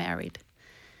we weren't married.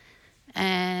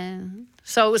 And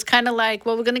so it was kind of like,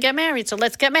 well, we're going to get married, so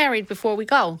let's get married before we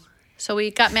go. So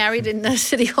we got married in the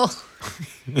city hall.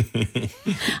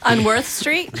 On Worth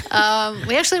Street?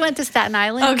 We actually went to Staten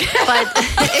Island. Okay. But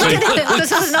because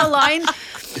there was no line.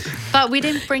 But we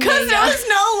didn't bring Because there was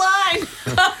no line.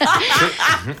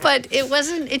 But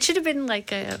it should have been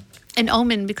like an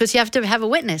omen because you have to have a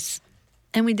witness.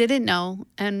 And we didn't know.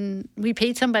 And we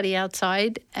paid somebody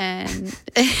outside. And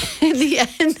in the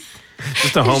end...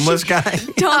 Just a homeless guy?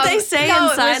 Don't they say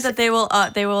inside that they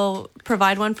will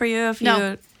provide one for you if you...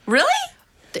 No. Really?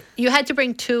 You had to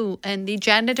bring two. And the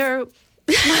janitor...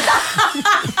 The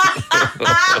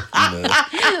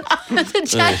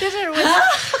janitor was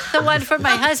the one for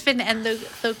my husband. And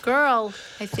the girl,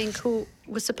 I think, who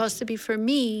was supposed to be for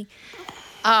me...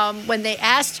 when they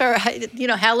asked her,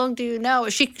 how long do you know?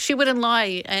 She wouldn't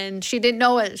lie, and she didn't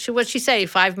know it. What'd she say?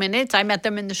 5 minutes. I met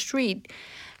them in the street,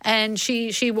 and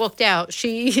she walked out.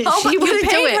 She wouldn't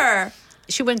do it. Her.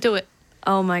 She wouldn't do it.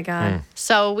 Oh my God!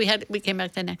 So we came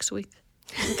back the next week.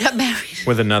 We got married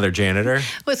With another janitor?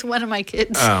 with one of my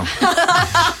kids. Oh.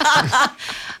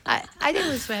 I think it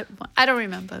was. I don't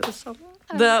remember. It was so.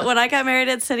 When I got married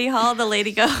at City Hall, the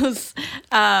lady goes,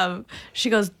 she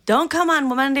goes, don't come on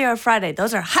Monday or Friday.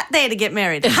 Those are hot day to get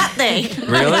married. Hot day.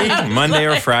 Really? Monday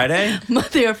or Friday?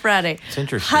 Monday or Friday. It's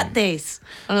interesting. Hot days.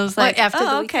 And I was like, after the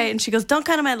okay. weekend? And she goes, don't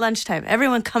come at lunchtime.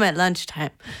 Everyone come at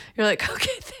lunchtime. You're like,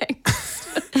 okay,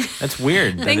 thanks. That's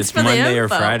weird that Thanks it's for the Monday or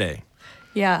info. Friday.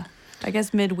 Yeah. I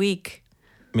guess midweek.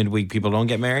 Midweek people don't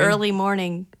get married? Early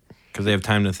morning. Because they have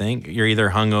time to think? You're either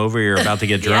hungover or you're about to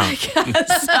get drunk.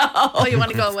 Oh, you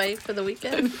want to go away for the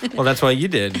weekend? Well, that's what you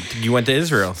did. You went to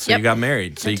Israel, so Yep. you got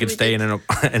married. So you That's could what we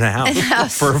stay in a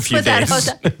house for a few Without days.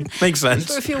 hotel. Makes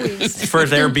sense. For a few weeks.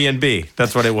 First Airbnb.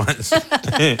 That's what it was.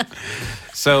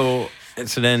 So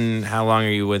then how long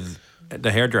are you with the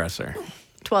hairdresser?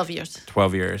 12 years.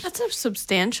 12 years. That's a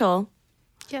substantial.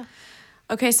 Yeah.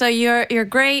 Okay, so you're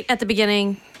great at the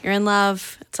beginning. You're in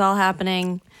love. It's all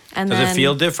happening. And Does then, it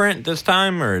feel different this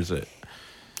time, or is it?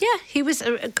 Yeah, he was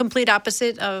a complete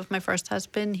opposite of my first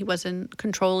husband. He wasn't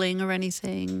controlling or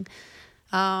anything.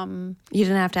 You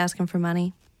didn't have to ask him for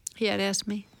money. He had asked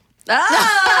me. Yeah.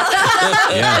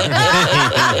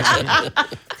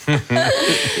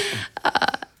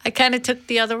 I kind of took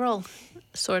the other role,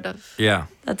 sort of. Yeah.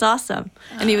 That's awesome.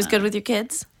 And he was good with your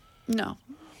kids? No.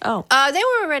 Oh.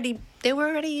 They were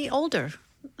already older.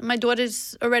 My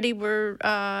daughters already were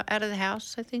out of the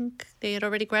house. I think they had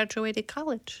already graduated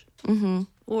college. Mm-hmm.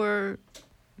 Or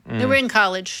they were in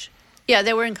college. Yeah,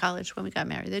 they were in college when we got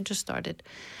married. They just started.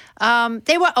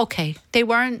 They were okay. They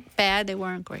weren't bad. They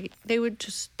weren't great. They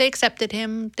accepted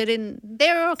him.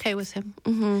 They were okay with him.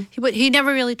 Mm-hmm. He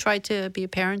never really tried to be a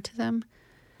parent to them.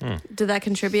 Did that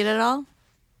contribute at all?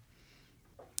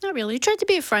 Not really. He tried to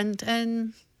be a friend,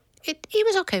 and he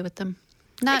was okay with them.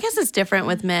 I guess it's different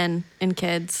with men and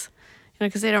kids,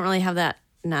 because they don't really have that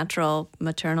natural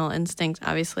maternal instinct,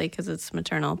 obviously, because it's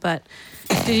maternal. But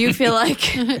did you feel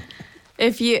like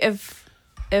if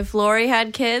If Lori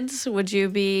had kids, would you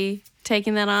be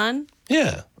taking that on?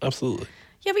 Yeah, absolutely.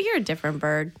 Yeah, but you're a different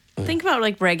bird. Think about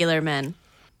like regular men.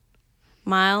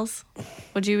 Miles,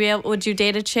 would you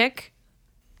date a chick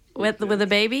with a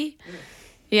baby?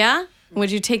 Yeah?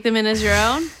 Would you take them in as your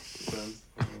own?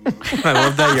 I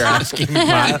love that you're asking.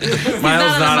 Miles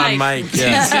not on mic.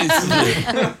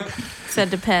 Yeah. Said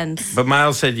depends. But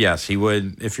Miles said yes, he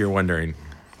would, if you're wondering.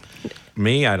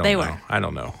 Me, I don't They know. were. I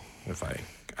don't know if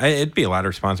it'd be a lot of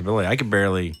responsibility. I could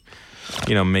barely,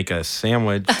 make a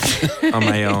sandwich on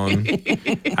my own.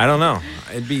 I don't know.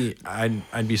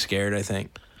 I'd be scared, I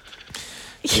think.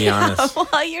 To be honest.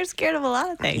 Well, you're scared of a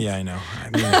lot of things. Yeah, I know. I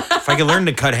mean, if I could learn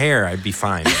to cut hair, I'd be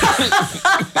fine.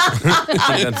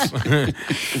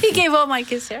 He gave all my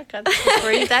kids haircuts for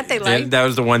free. That they liked. That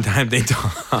was the one time they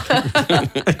talked.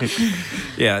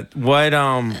 Yeah. What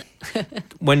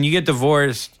when you get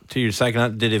divorced to your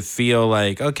second, did it feel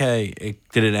like did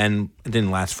it end? It didn't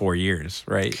last 4 years,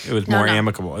 right? It was more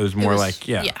amicable. It was more like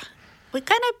Yeah. We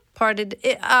kind of parted.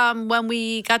 When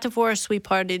we got divorced, we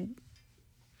parted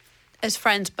as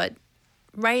friends, but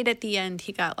right at the end,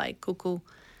 he got like cuckoo.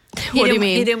 What do you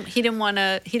mean? He didn't want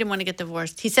to get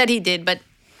divorced. He said he did, but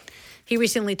he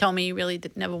recently told me he really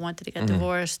never wanted to get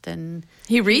divorced. And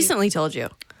He recently told you.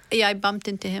 yeah, I bumped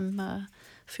into him a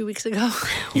few weeks ago.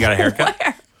 You got a haircut?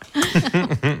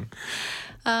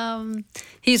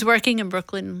 He's working in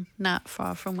Brooklyn, not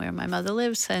far from where my mother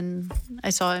lives, and I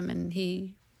saw him, and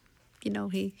he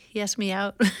asked me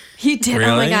out. He did. Oh my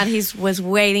Really? God, he was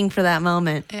waiting for that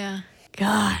moment. Yeah.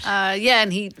 God. Yeah,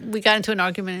 and we got into an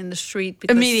argument in the street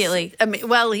because, Immediately.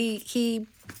 Well, he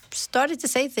started to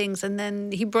say things, and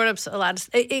then he brought up a lot of.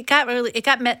 It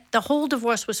got met. The whole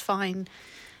divorce was fine.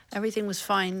 Everything was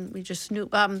fine. We just knew.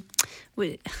 I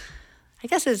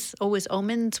guess it's always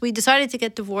omens. We decided to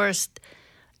get divorced,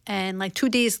 and like 2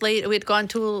 days later, we had gone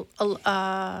to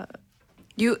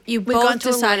You gone both to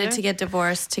a decided lawyer. to get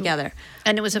divorced together.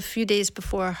 and it was a few days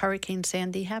before Hurricane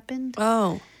Sandy happened.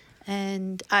 Oh.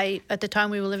 And at the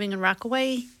time, we were living in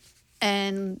Rockaway,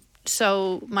 and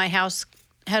so my house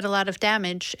had a lot of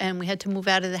damage, and we had to move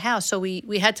out of the house. So we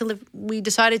had to live. We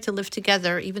decided to live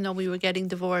together, even though we were getting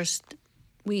divorced.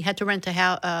 We had to rent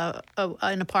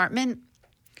an apartment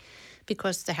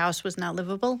because the house was not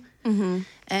livable,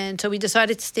 and so we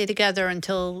decided to stay together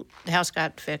until the house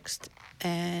got fixed.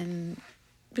 And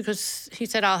because he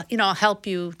said, I'll help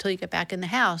you till you get back in the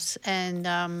house, and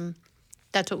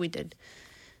that's what we did.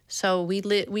 So we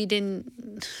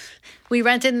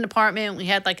rented an apartment. We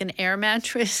had like an air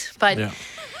mattress, but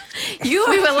You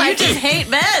just hate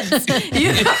beds.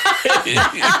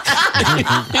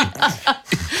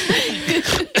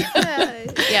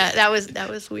 yeah, that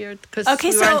was weird because Okay,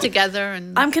 we so weren't together.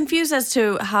 And I'm confused as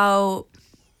to how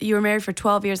you were married for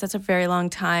 12 years. That's a very long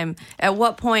time. At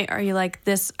what point are you like,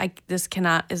 this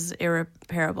is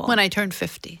irreparable? when I turned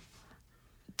 50,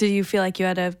 Did you feel like you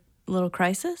had a little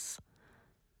crisis?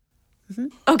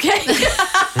 Okay.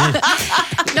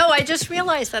 no, I just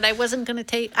realized that I wasn't going to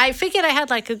take. I figured I had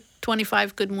like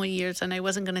 25 good more years, and I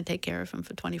wasn't going to take care of him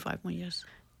for 25 more years.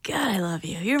 God, I love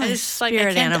you. You're my It's like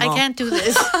spirit animal. I can't do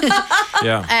this.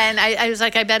 Yeah. And I was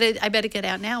like, I better get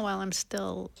out now while I'm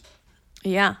still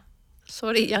Yeah.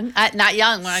 sort of young. Not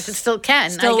young, when I still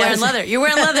can. Still I wearing guess. leather. You're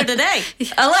wearing leather today.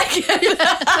 I like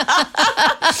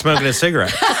it. Smoking a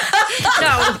cigarette.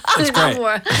 No, great. no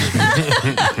more.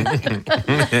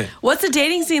 What's the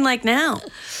dating scene like now?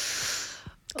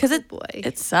 Because boy.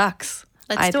 it sucks.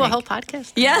 Let's I do a think. whole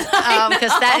podcast. Yeah.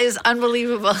 Because that is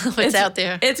unbelievable what's out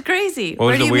there. It's crazy. What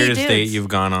Where was do the you meet weirdest date dudes? you've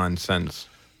gone on since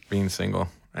being single?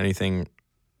 Anything?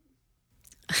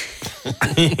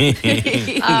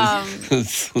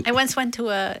 I once went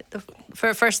to for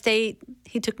a first date.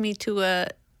 He took me to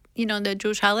the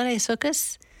Jewish holiday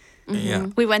sukkahs. Yeah.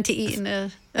 We went to eat in a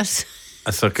A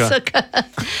sukkah. sukkah,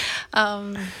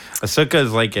 A sukkah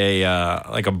is like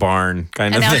a barn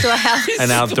kind an of outdoor thing. house.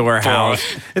 An outdoor house.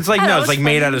 It's like That it's was like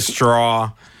made funny. out of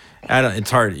straw. It's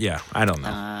hard. Yeah, I don't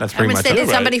know. That's I pretty would much say it.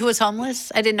 somebody who was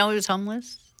homeless. I didn't know he was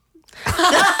homeless.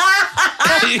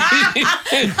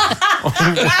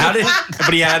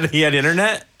 But he had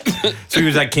internet. So he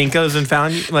was at Kinko's and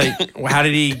found you. Like, how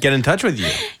did he get in touch with you?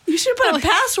 You should put a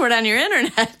password on your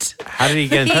internet. How did he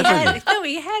get in touch with you? No,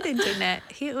 he had internet.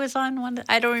 He was on one.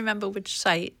 I don't remember which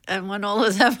site. And on all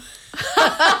of them.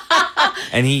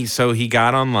 And he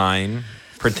got online,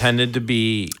 pretended to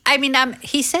be I mean,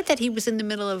 he said that he was in the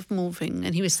middle of moving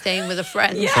and he was staying with a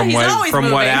friend. Yeah. from he's what always what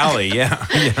moving. alley? Yeah.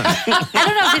 I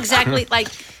don't know if exactly like.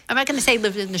 I'm not going to say he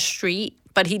lived in the street,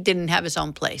 but he didn't have his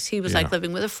own place. He was Yeah. like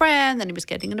living with a friend, then he was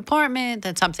getting an apartment,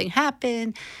 then something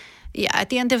happened. Yeah, at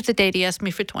the end of the date, he asked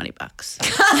me for $20.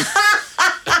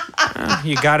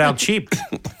 You got out cheap.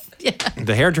 Yeah.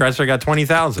 The hairdresser got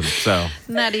 $20,000. So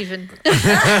Not even.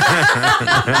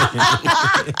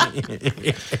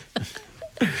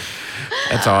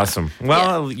 that's awesome.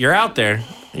 Well, you're out there.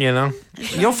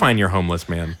 You'll find your homeless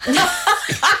man.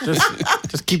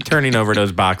 just keep turning over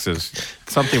those boxes.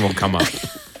 Something will come up.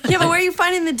 Yeah, but where are you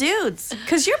finding the dudes?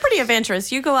 Because you're pretty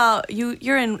adventurous. You go out.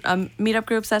 You're in meetup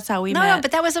groups. That's how we met. No,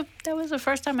 but that was the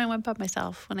first time I went by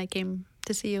myself when I came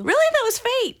to see you. Really, that was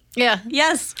fate. Yeah.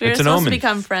 Yes, we were It's an supposed omen. to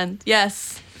become friends.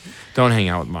 Yes. Don't hang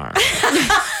out with Marek.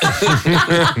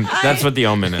 That's what the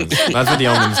omen is. That's what the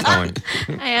omen's telling.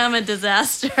 I am a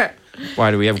disaster.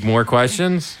 Why, do we have more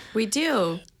questions? We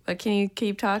do. But can you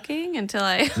keep talking until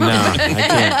I... No, I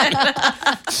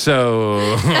can't.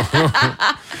 So,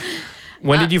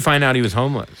 when did you find out he was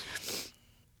homeless?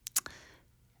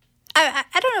 I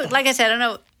don't know. Like I said, I don't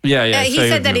know. Yeah. He so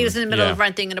said that he was in the middle yeah. of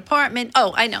renting an apartment.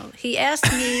 Oh, I know. He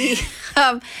asked me,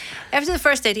 after the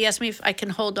first date, he asked me if I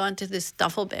can hold on to this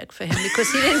duffel bag for him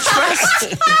because he didn't trust.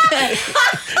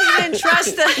 he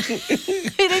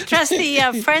didn't trust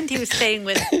the friend he was staying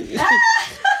with.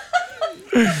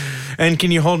 And can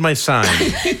you hold my sign?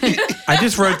 I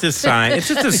just wrote this sign. It's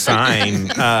just a sign.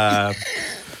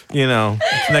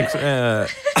 It's next.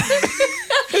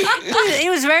 He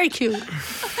was very cute.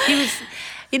 He was.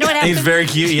 You know what happened? He's very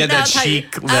cute. He had No, that I'll tell you.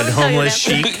 chic, I that will tell you homeless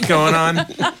that. chic going on.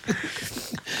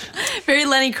 Very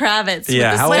Lenny Kravitz.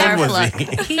 Yeah, with the how old scarf was look.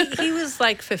 he? He was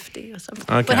like 50 or something.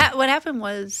 Okay. What happened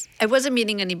was I wasn't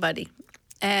meeting anybody,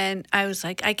 and I was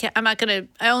like, I'm not gonna.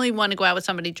 I only want to go out with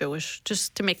somebody Jewish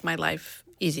just to make my life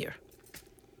easier.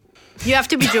 You have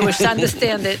to be Jewish to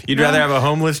understand it. You'd rather have a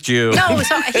homeless Jew. No,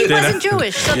 so he wasn't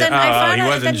Jewish. So then I found he out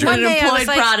wasn't that one Jewish. day I was Employed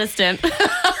like, Protestant.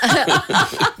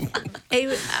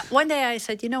 one day I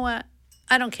said, you know what?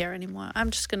 I don't care anymore.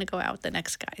 I'm just going to go out with the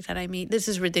next guy that I meet. This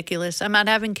is ridiculous. I'm not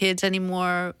having kids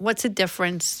anymore. What's the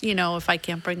difference, if I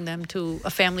can't bring them to a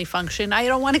family function? I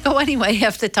don't want to go anyway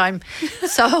half the time.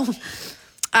 So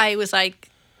I was like,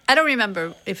 I don't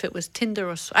remember if it was Tinder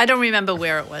or I don't remember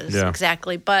where it was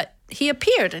exactly, but he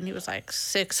appeared and he was like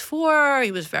 6'4".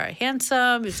 He was very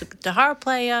handsome. He was a guitar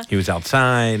player. He was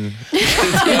outside. Like, He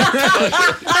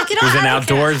was an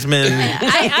outdoorsman.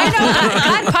 I know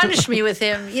God punished me with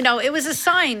him. It was a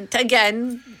sign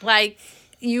again, like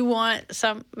you want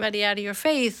somebody out of your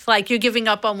faith, like you're giving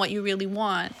up on what you really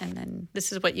want, and then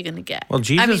this is what you're going to get. Well,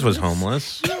 Jesus was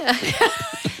homeless.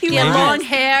 He had long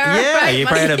hair. Yeah, right? he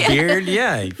probably had a beard.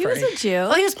 Yeah. He was a Jew.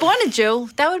 Well, he was born a Jew.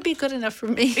 That would be good enough for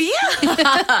me.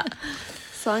 Yeah.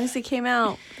 As long as he came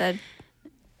out, that...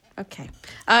 Okay.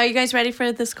 Are you guys ready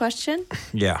for this question?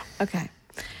 Yeah. Okay.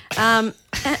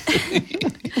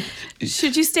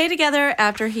 Should you stay together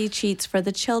after he cheats for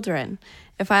the children?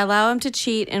 If I allow him to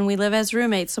cheat and we live as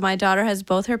roommates, so my daughter has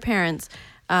both her parents,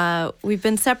 we've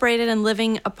been separated and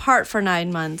living apart for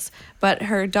 9 months, but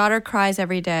her daughter cries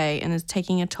every day and is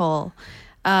taking a toll.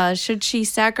 Should she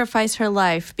sacrifice her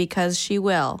life, because she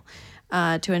will,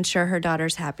 to ensure her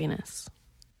daughter's happiness?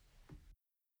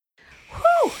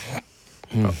 Whew.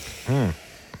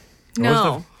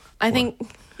 No, I think...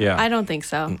 Yeah. I don't think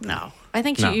so. No. I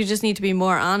think No. you just need to be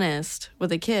more honest with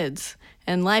the kids.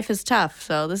 And life is tough,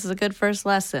 so this is a good first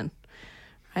lesson,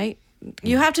 right?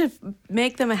 You have to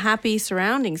make them a happy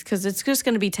surroundings, because it's just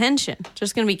going to be tension.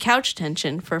 Just going to be couch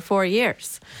tension for 4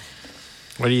 years.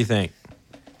 What do you think?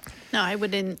 No, I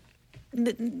wouldn't.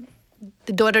 The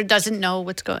daughter doesn't know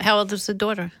what's going. How old is the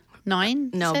daughter?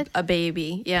 9? you No, said? a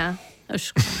baby, yeah. Oh,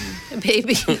 she's crying. A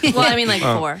baby. Well, I mean, like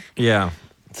 4. Yeah.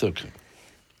 It's okay.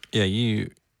 Yeah,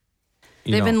 you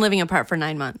They've don't- been living apart for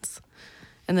 9 months,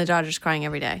 and the daughter's crying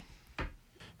every day.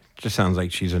 Just sounds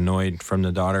like she's annoyed from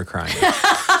the daughter crying. Let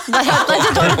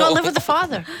the daughter go live with the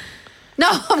father. No,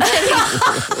 I'm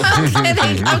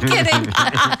kidding. I'm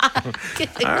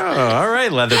kidding. Oh, all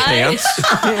right, leather pants.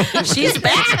 She's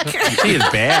back. She is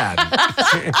bad.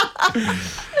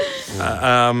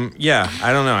 Yeah,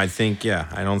 I don't know.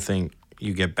 I don't think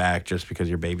you get back just because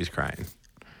your baby's crying.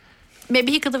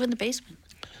 Maybe he could live in the basement.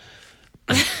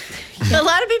 A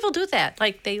lot of people do that.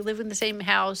 Like they live in the same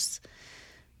house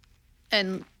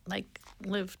and like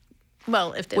live.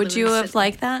 Well, if they Would live you in the have city.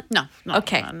 liked that? No.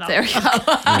 Okay, no. there we go.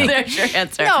 There's your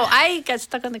answer. No, I got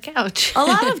stuck on the couch. A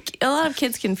lot of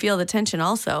kids can feel the tension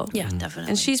also. Yeah, definitely.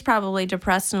 And she's probably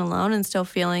depressed and alone and still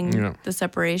feeling the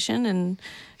separation, and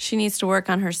she needs to work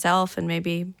on herself and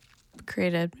maybe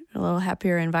create a little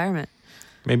happier environment.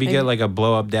 Maybe get like a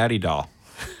blow up daddy doll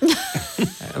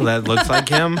that looks like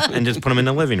him and just put him in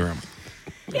the living room.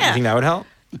 Yeah. You think that would help?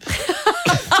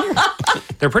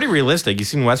 They're pretty realistic. You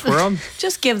seen Westworld?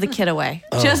 Just give the kid away.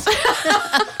 Just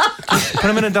Put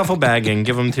him in a duffel bag and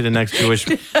give him to the next Jewish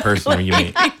person you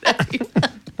meet. that'd be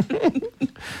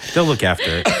They'll look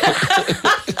after it.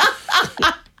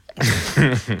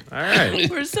 All right.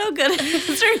 We're so good at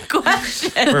answering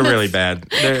questions. We're really bad.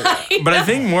 But I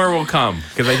think more will come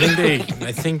because I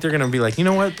think they're gonna be like, you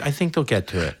know what? I think they'll get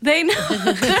to it. They know.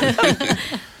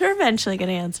 They're eventually going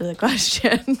to answer the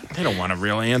question. They don't want a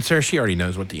real answer. She already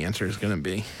knows what the answer is gonna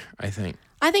be. I think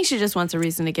she just wants a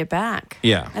reason to get back.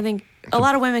 Yeah. I think a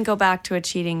lot of women go back to a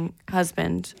cheating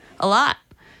husband. A lot.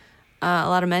 A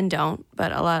lot of men don't,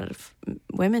 but a lot of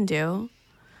women do.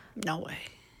 No way.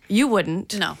 You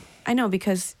wouldn't. No. I know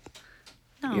because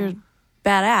No. you're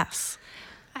badass.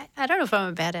 I don't know if I'm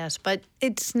a badass, but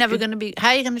it's never going to be. How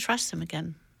are you going to trust him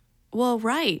again? Well,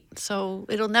 right. So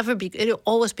it'll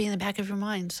always be in the back of your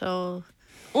mind. So,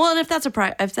 Well, and if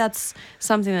that's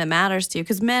something that matters to you,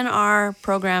 because men are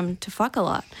programmed to fuck a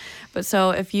lot. But so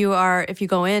if you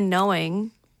go in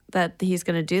knowing that he's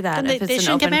going to do that, Then if they it's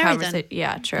an shouldn't get open married conversation, then.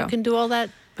 yeah, true. you can do all that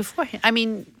beforehand. I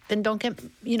mean, then don't get,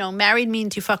 married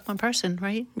means you fuck one person,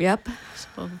 right? Yep,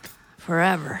 So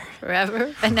forever.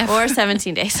 forever and never. Or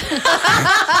 17 days.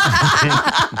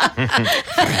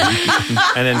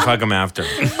 and then fuck them after.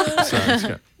 So it's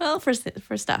good. Well, for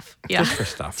stuff. Yeah. Just for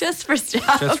stuff. Just for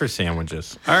stuff. Just for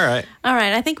sandwiches. All right. All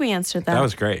right, I think we answered that. That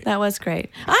was great. That was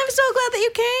great. I'm so glad that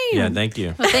you came. Yeah, thank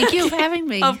you. Well, thank you for having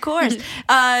me. Of course.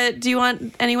 Do you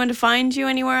want anyone to find you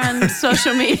anywhere on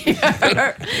social media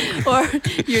or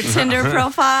your Tinder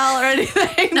profile or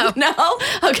anything? No. No?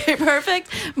 Okay, perfect.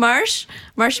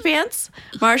 Marshpants?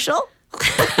 Marshall?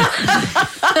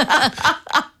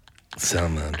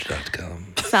 Soundlounge.com.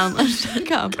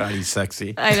 Soundlounge.com. God, he's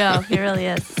sexy. I know, he really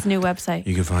is. It's a new website.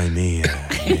 You can find me,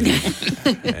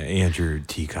 Andrew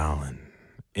T. Collin,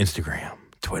 Instagram,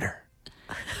 Twitter.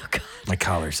 Oh, God. My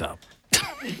collar's up.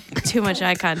 Too much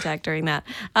eye contact during that.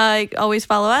 Always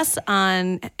follow us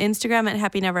on Instagram at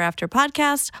Happy Never After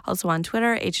Podcast. Also on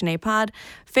Twitter, HNA Pod.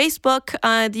 Facebook,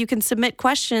 you can submit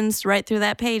questions right through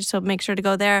that page, so make sure to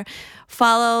go there.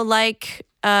 Follow, like,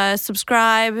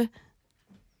 subscribe,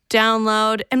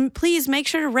 download, and please make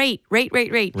sure to rate.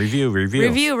 Review.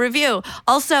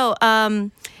 Also,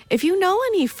 if you know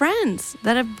any friends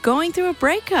that are going through a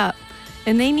breakup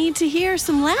and they need to hear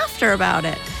some laughter about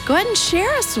it, go ahead and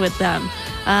share us with them.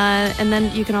 And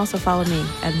then you can also follow me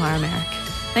at Marek.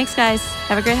 Thanks, guys.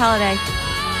 Have a great holiday.